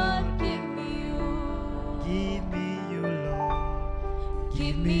 Lord, give me you. give me you, Lord.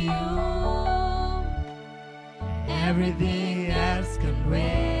 Give me you. Everything else can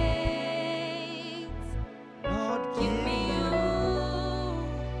wait. Lord, Give me you.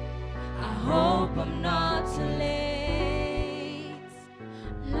 I hope I'm not too late.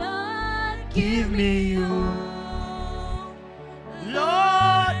 Lord, give me you.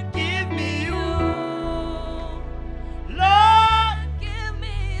 Lord, give me you. Lord,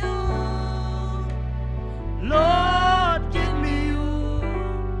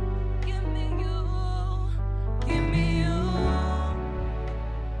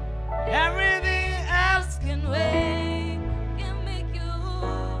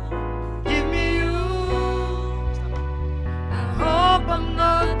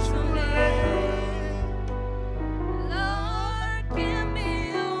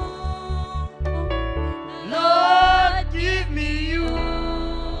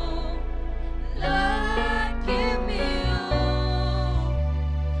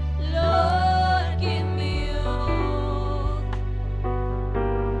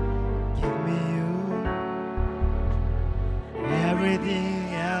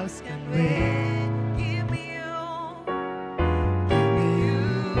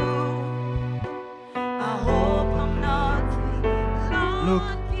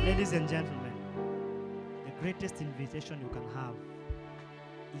 greatest invitation you can have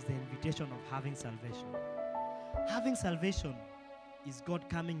is the invitation of having salvation. Having salvation is God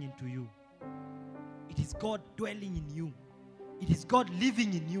coming into you. It is God dwelling in you. It is God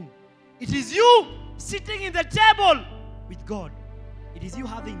living in you. It is you sitting in the table with God. It is you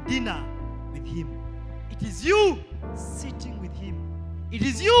having dinner with Him. It is you sitting with Him. It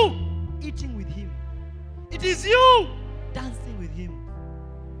is you eating with Him. It is you dancing with Him.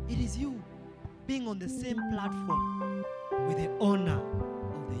 It is you being on the same platform with the owner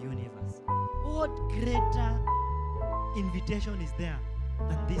of the universe. What greater invitation is there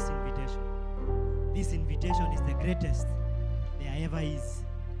than this invitation? This invitation is the greatest there ever is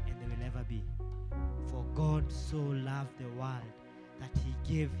and there will ever be. For God so loved the world that He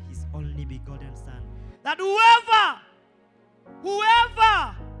gave His only begotten Son, that whoever,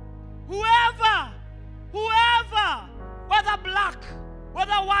 whether black,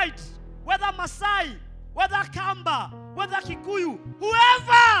 whether white, whether Maasai, whether Kamba, whether Kikuyu,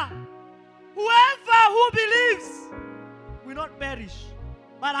 whoever who believes will not perish,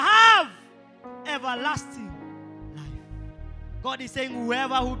 but have everlasting life. God is saying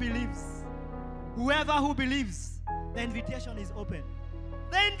whoever who believes, the invitation is open.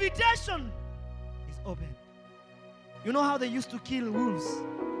 The invitation is open. You know how they used to kill wolves?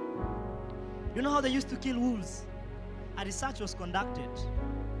 A research was conducted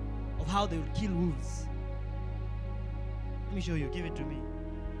of how they would kill wolves. Let me show you. Give it to me.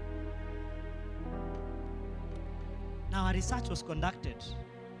 Now, a research was conducted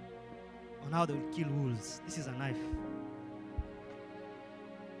on how they would kill wolves. This is a knife.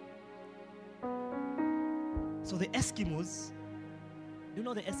 So the Eskimos, do you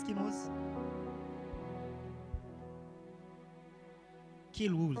know the Eskimos?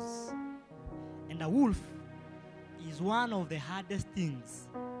 Kill wolves. And a wolf is one of the hardest things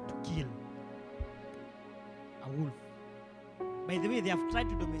to kill. A wolf. By the way, they have tried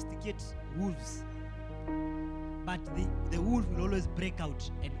to domesticate wolves. But the wolf will always break out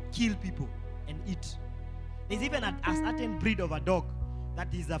and kill people and eat. There's even a certain breed of a dog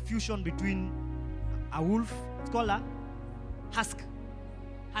that is a fusion between a wolf, it's called a husky.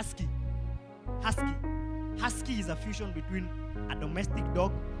 Husky is a fusion between a domestic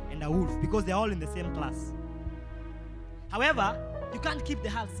dog and a wolf because they're all in the same class. However, you can't keep the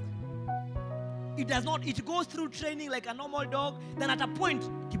husky. It goes through training like a normal dog, then at a point,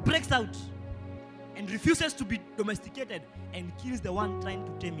 it breaks out and refuses to be domesticated and kills the one trying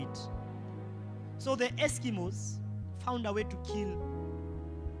to tame it. So the Eskimos found a way to kill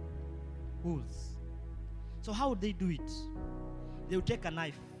wolves. So how would they do it? They would take a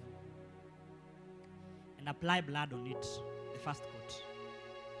knife and apply blood on it, the first coat.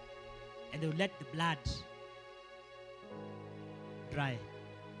 And they would let the blood dry.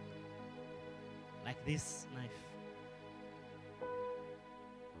 Like this knife.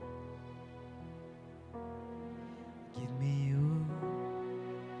 Give me you.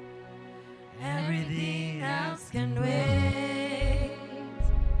 Everything else can wait.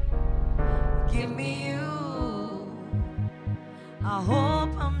 Give me you. I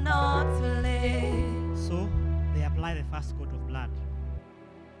hope I'm not too late. So they apply the first coat of blood,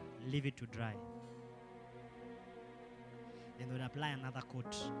 leave it to dry. Then they would apply another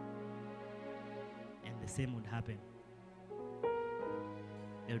coat, and the same would happen.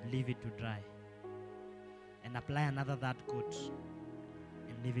 They would leave it to dry, and apply another that coat,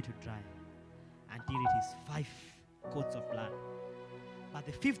 and leave it to dry, until it is 5 coats of blood. But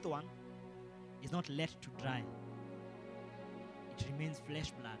the 5th one is not let to dry. It remains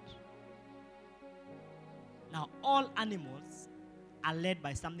flesh blood. Now, all animals are led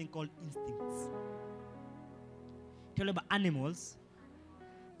by something called instincts. Tell you about animals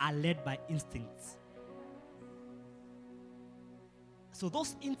are led by instincts. So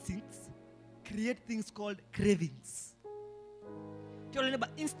those instincts create things called cravings. Tell you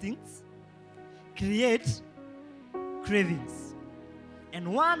about instincts create cravings.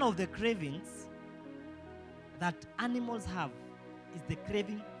 And one of the cravings that animals have is the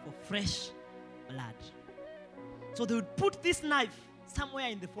craving for fresh blood. So they would put this knife somewhere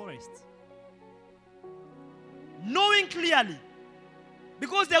in the forest, knowing clearly,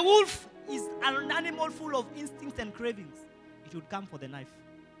 because the wolf is an animal full of instincts and cravings, it would come for the knife.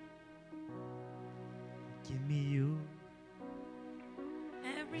 Give me you.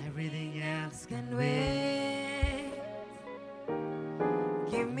 Everything else can wait.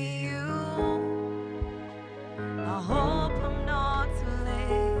 Give me you. I hope I'm not too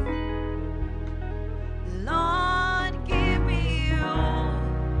late. Lord, give me you.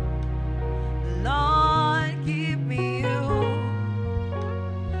 Lord, give me you.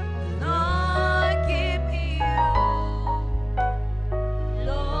 Lord, give me you.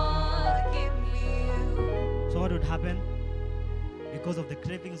 would happen? Because of the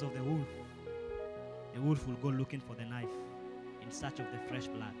cravings of the wolf will go looking for the knife in search of the fresh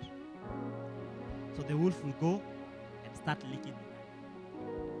blood. So the wolf will go and start licking the knife.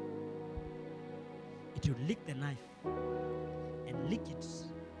 It will lick the knife and lick it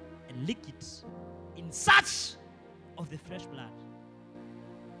and lick it in search of the fresh blood,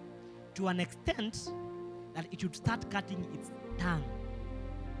 to an extent that it should start cutting its tongue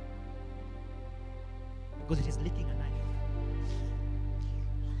because it is licking a knife.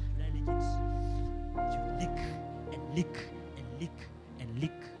 Should I lick it? It should lick and lick and lick and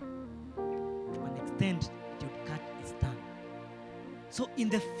lick to an extent it would cut its tongue. So in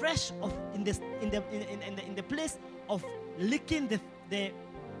the place of licking the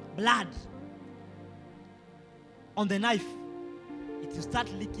blood on the knife, it will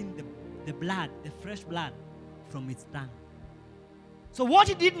start licking the blood, the fresh blood from its tongue. So what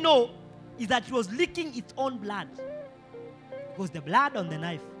it didn't know is that it was licking its own blood, because the blood on the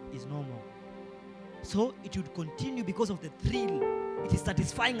knife is no more. So it would continue because of the thrill. It is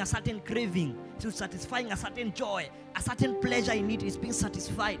satisfying a certain craving. It is satisfying a certain joy. A certain pleasure in it is being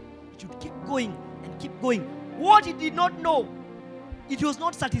satisfied. It should keep going and keep going. What it did not know, it was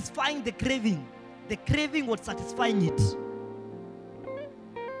not satisfying the craving. The craving was satisfying it.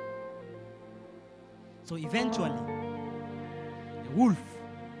 So eventually, the wolf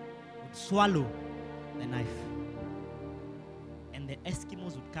would swallow the knife. And the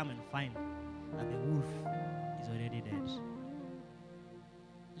Eskimos would come and find that the wolf is already dead.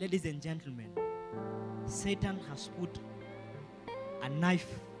 Ladies and gentlemen, Satan has put a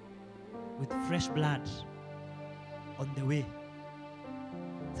knife with fresh blood on the way.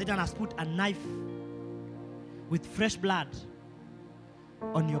 Satan has put a knife with fresh blood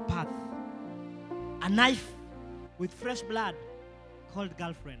on your path. A knife with fresh blood called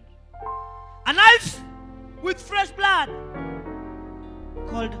girlfriend. A knife with fresh blood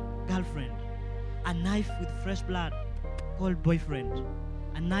called girlfriend. A knife with fresh blood called boyfriend.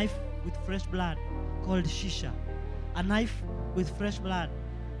 A knife with fresh blood called shisha. A knife with fresh blood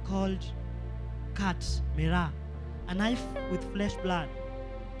called cat, mira. A knife with fresh blood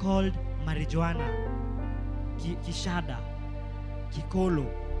called marijuana, kishada, kikolo,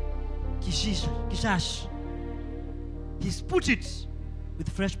 kishash. He's put it with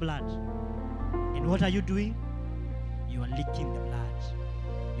fresh blood. And what are you doing? You are licking the blood.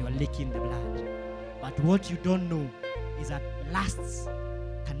 You are licking the blood. But what you don't know is that lusts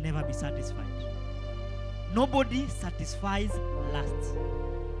can never be satisfied. Nobody satisfies lusts.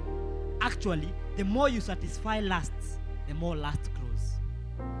 Actually, the more you satisfy lusts, the more lust grows.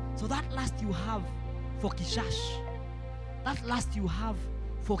 So that lust you have for kishash, that lust you have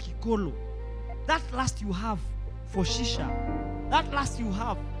for kikolo, that lust you have for shisha, that lust you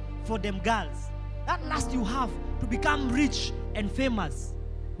have for them girls, that lust you have to become rich and famous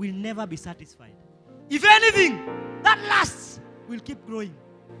will never be satisfied. If anything, that lust will keep growing.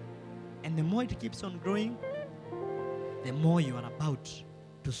 And the more it keeps on growing, the more you are about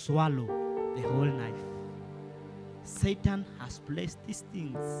to swallow the whole knife. Satan has placed these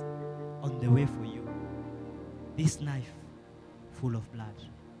things on the way for you. This knife full of blood.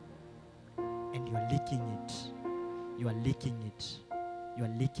 And you are licking it. You are licking it. You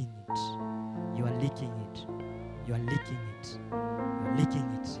are licking it. You are licking it. You are licking it. You are licking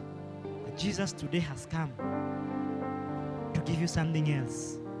it. But Jesus today has come to give you something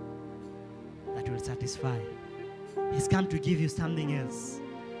else that will satisfy. He's come to give you something else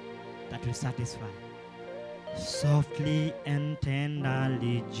that will satisfy. Softly and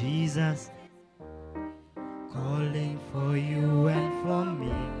tenderly, Jesus calling for you and for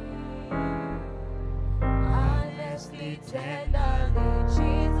me. Honestly, tenderly,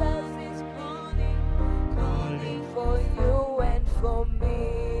 Jesus is calling for you and for me.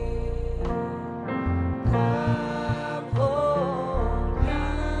 Come home,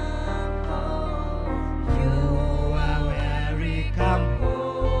 come home. You are weary, come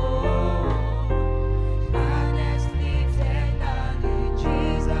home. Honestly, tenderly,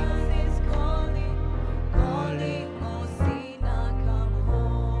 Jesus is calling, oh sinner, come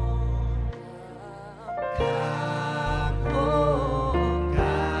home. Come home,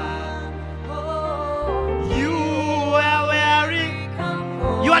 come home. You are weary. Come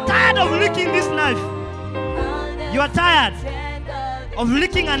home. You are tired of licking this knife. You are tired of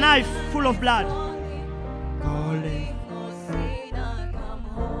licking a knife full of blood. Calling.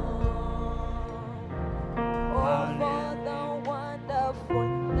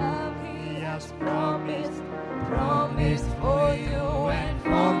 Promised for you and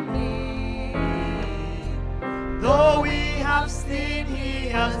for me. Though we have sinned, He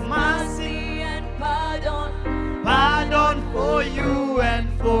has mercy. And pardon for you and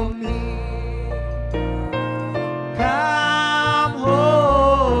for me. Come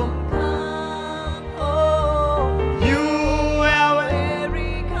home. You are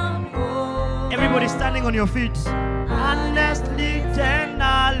weary, come home. Everybody standing on your feet. Honestly,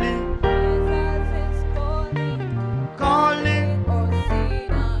 tenderly. Jesus is calling. Calling. Oh,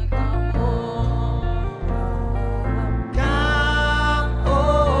 sinner, come home. Come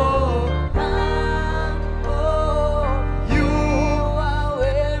home. Come home. You are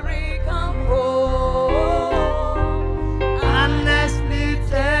weary, come home. honestly,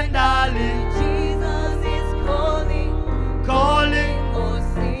 tenderly. Jesus is calling. Calling. Oh,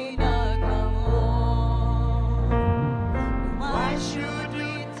 sinner, come home. Why should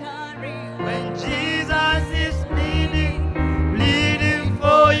we tarry when Jesus is bleeding, bleeding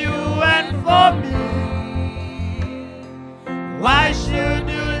for you and for me? Why should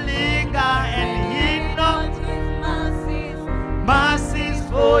you linger and heed not His mercies mercies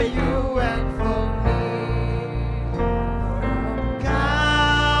for you and for me?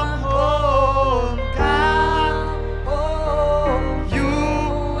 Come home, come. home. You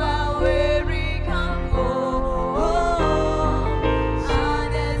are weary, come home.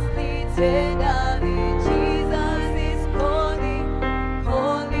 Honestly, tenderly, Jesus is calling,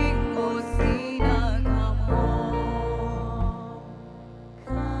 calling, oh sinner, come home.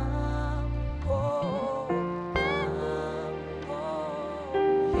 Come home, come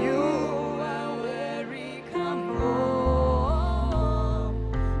home. You are weary, come home.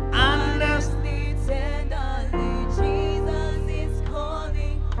 honestly. Tenderly, Jesus is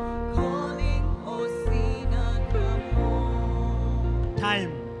calling, calling, oh sinner, come home.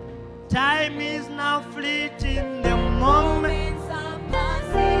 Time is now fleeting, the moment Moments are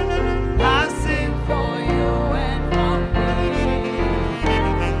passing, passing. for you and for me.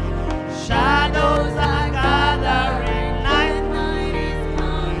 Shadows are gathering, night Night is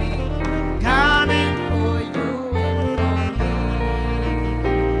coming, coming. for you and for me.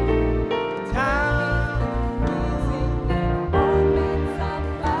 Time Moments are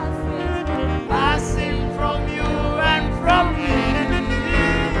passing, passing from you and from me.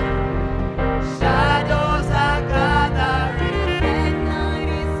 Shadows are gathering. and night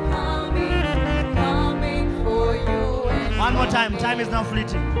is coming, coming for you and One more time. Time is now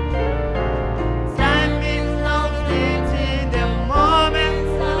fleeting. Time is now fleeting, the moment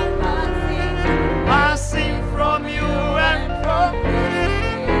are passing, passing from you and from me.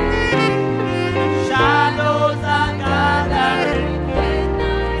 Shadows are gathering. and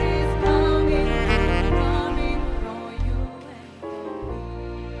night is coming, coming for you and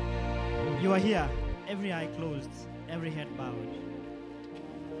for me. You are here, every eye closed, every head bowed.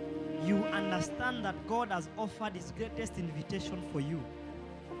 You understand that God has offered His greatest invitation for you.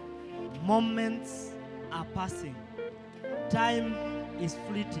 Moments are passing. Time is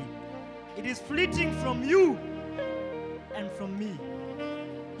fleeting. It is fleeting from you and from me.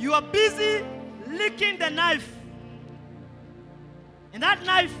 You are busy licking the knife. And that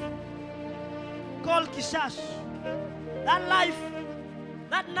knife called Kishash. That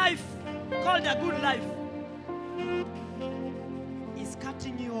knife called a good life is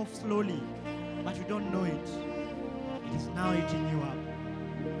cutting you off slowly, but you don't know it. It is now eating you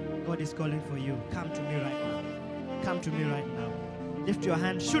up. God is calling for you. Come to me right now. Come to me right now. Lift your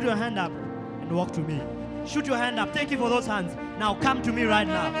hand, shoot your hand up, and walk to me. Shoot your hand up. Thank you for those hands. Now come to me right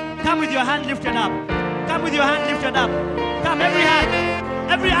now. Come with your hand lifted up. Come with your hand lifted up. Come, every hand,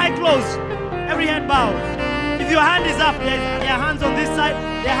 every eye closed, every head bowed. If your hand is up, there are hands on this side,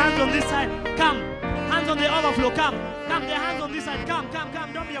 there are hands on this side. Come. Hands on the overflow. Come. Come, there are hands on this side. Come.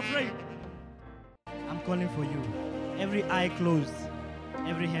 Don't be afraid. I'm calling for you. Every eye closed,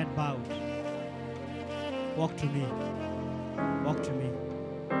 every head bowed. Walk to me. Walk to me.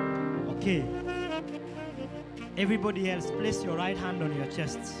 Okay. Everybody else, place your right hand on your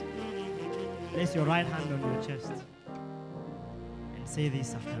chest. Place your right hand on your chest. And say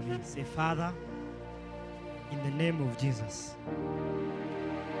this after me. Say, Father, in the name of Jesus,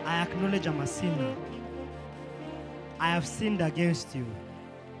 I acknowledge I'm a sinner. I have sinned against you.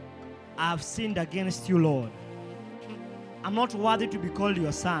 I have sinned against you, Lord. I'm not worthy to be called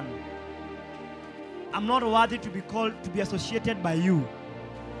your son. I'm not worthy to be called, to be associated by you.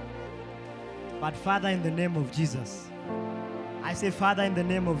 But Father, in the name of Jesus, I say, Father, in the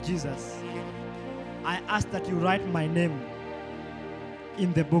name of Jesus, I ask that you write my name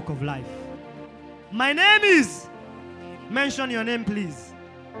in the book of life. My name is, mention your name, please.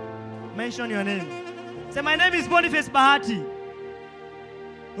 Mention your name. Say, my name is Bonnie Bahati.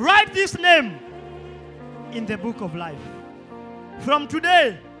 Write this name in the book of life. From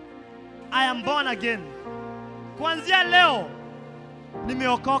today, I am born again. Kuanzia leo,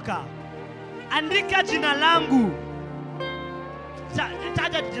 nimeokoka. Andika jina langu.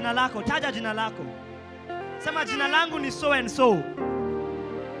 Taja jina lako, taja jina lako. Sema jina langu ni so and so.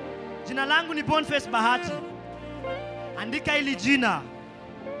 Jina langu ni Bonnie Bahati. Andika hili jina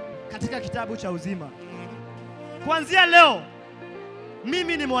katika kitabu cha uzima. Kuanzia leo,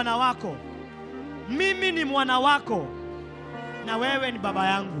 mimi ni mwana wako. Mimi ni mwana wako. Na wewe ni baba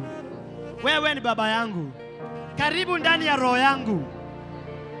yangu. Wewe ni baba yangu. Karibu ndani ya roho yangu.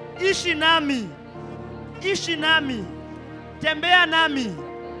 Ishi nami. Ishi nami. Tembea nami.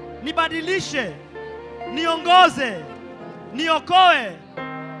 Nibadilishe. Niongoze. Niokoe.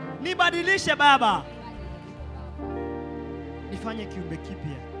 Nibadilishe Baba. Nifanye kiumbe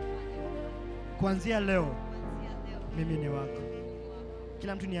kipya. Kuanzia leo, mimi ni wako.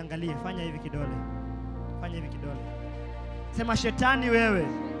 Kila mtu niangalie, fanya hivi kidole. Fanya hivi kidole. Sema shetani wewe.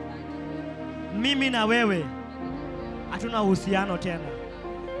 Mimi na wewe hatuna uhusiano tena.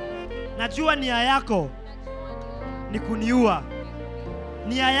 Najua nia yako ni kuniua.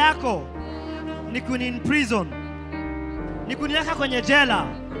 Nia yako ni kuni-imprison. Ni kuniweka kwenye jela.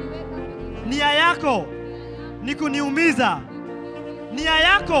 Nia yako ni kuniumiza. Nia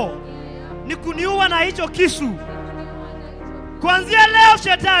yako ni kuniua na hicho kisu. Kuanzia leo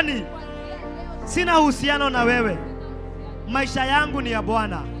shetani, sina uhusiano na wewe. Maisha yangu ni ya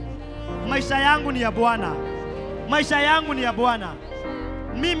Bwana. Maisha yangu ni ya Bwana. Maisha yangu ni ya Bwana.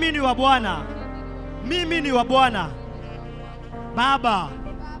 Mimi ni wa Bwana. Mimi ni wa Bwana. Baba,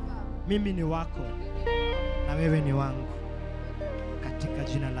 mimi ni wako na wewe ni wangu. Katika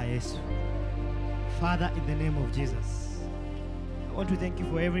jina la Yesu. Father, in the name of Jesus, I want to thank you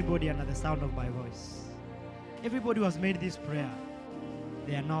for everybody under the sound of my voice. Everybody who has made this prayer,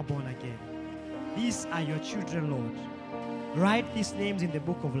 they are now born again. These are your children, Lord. Write these names in the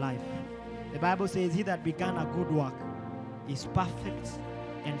book of life. The Bible says, he that began a good work is perfect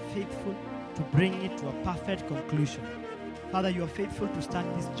and faithful to bring it to a perfect conclusion. Father, you are faithful to start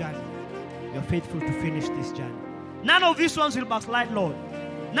this journey. You are faithful to finish this journey. None of these ones will backslide, Lord.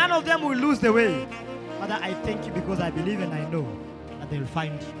 None of them will lose the way. Father, I thank you because I believe and I know that they will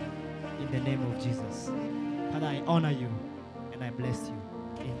find you in the name of Jesus. Father, I honor you and I bless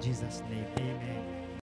you. In Jesus' name, amen.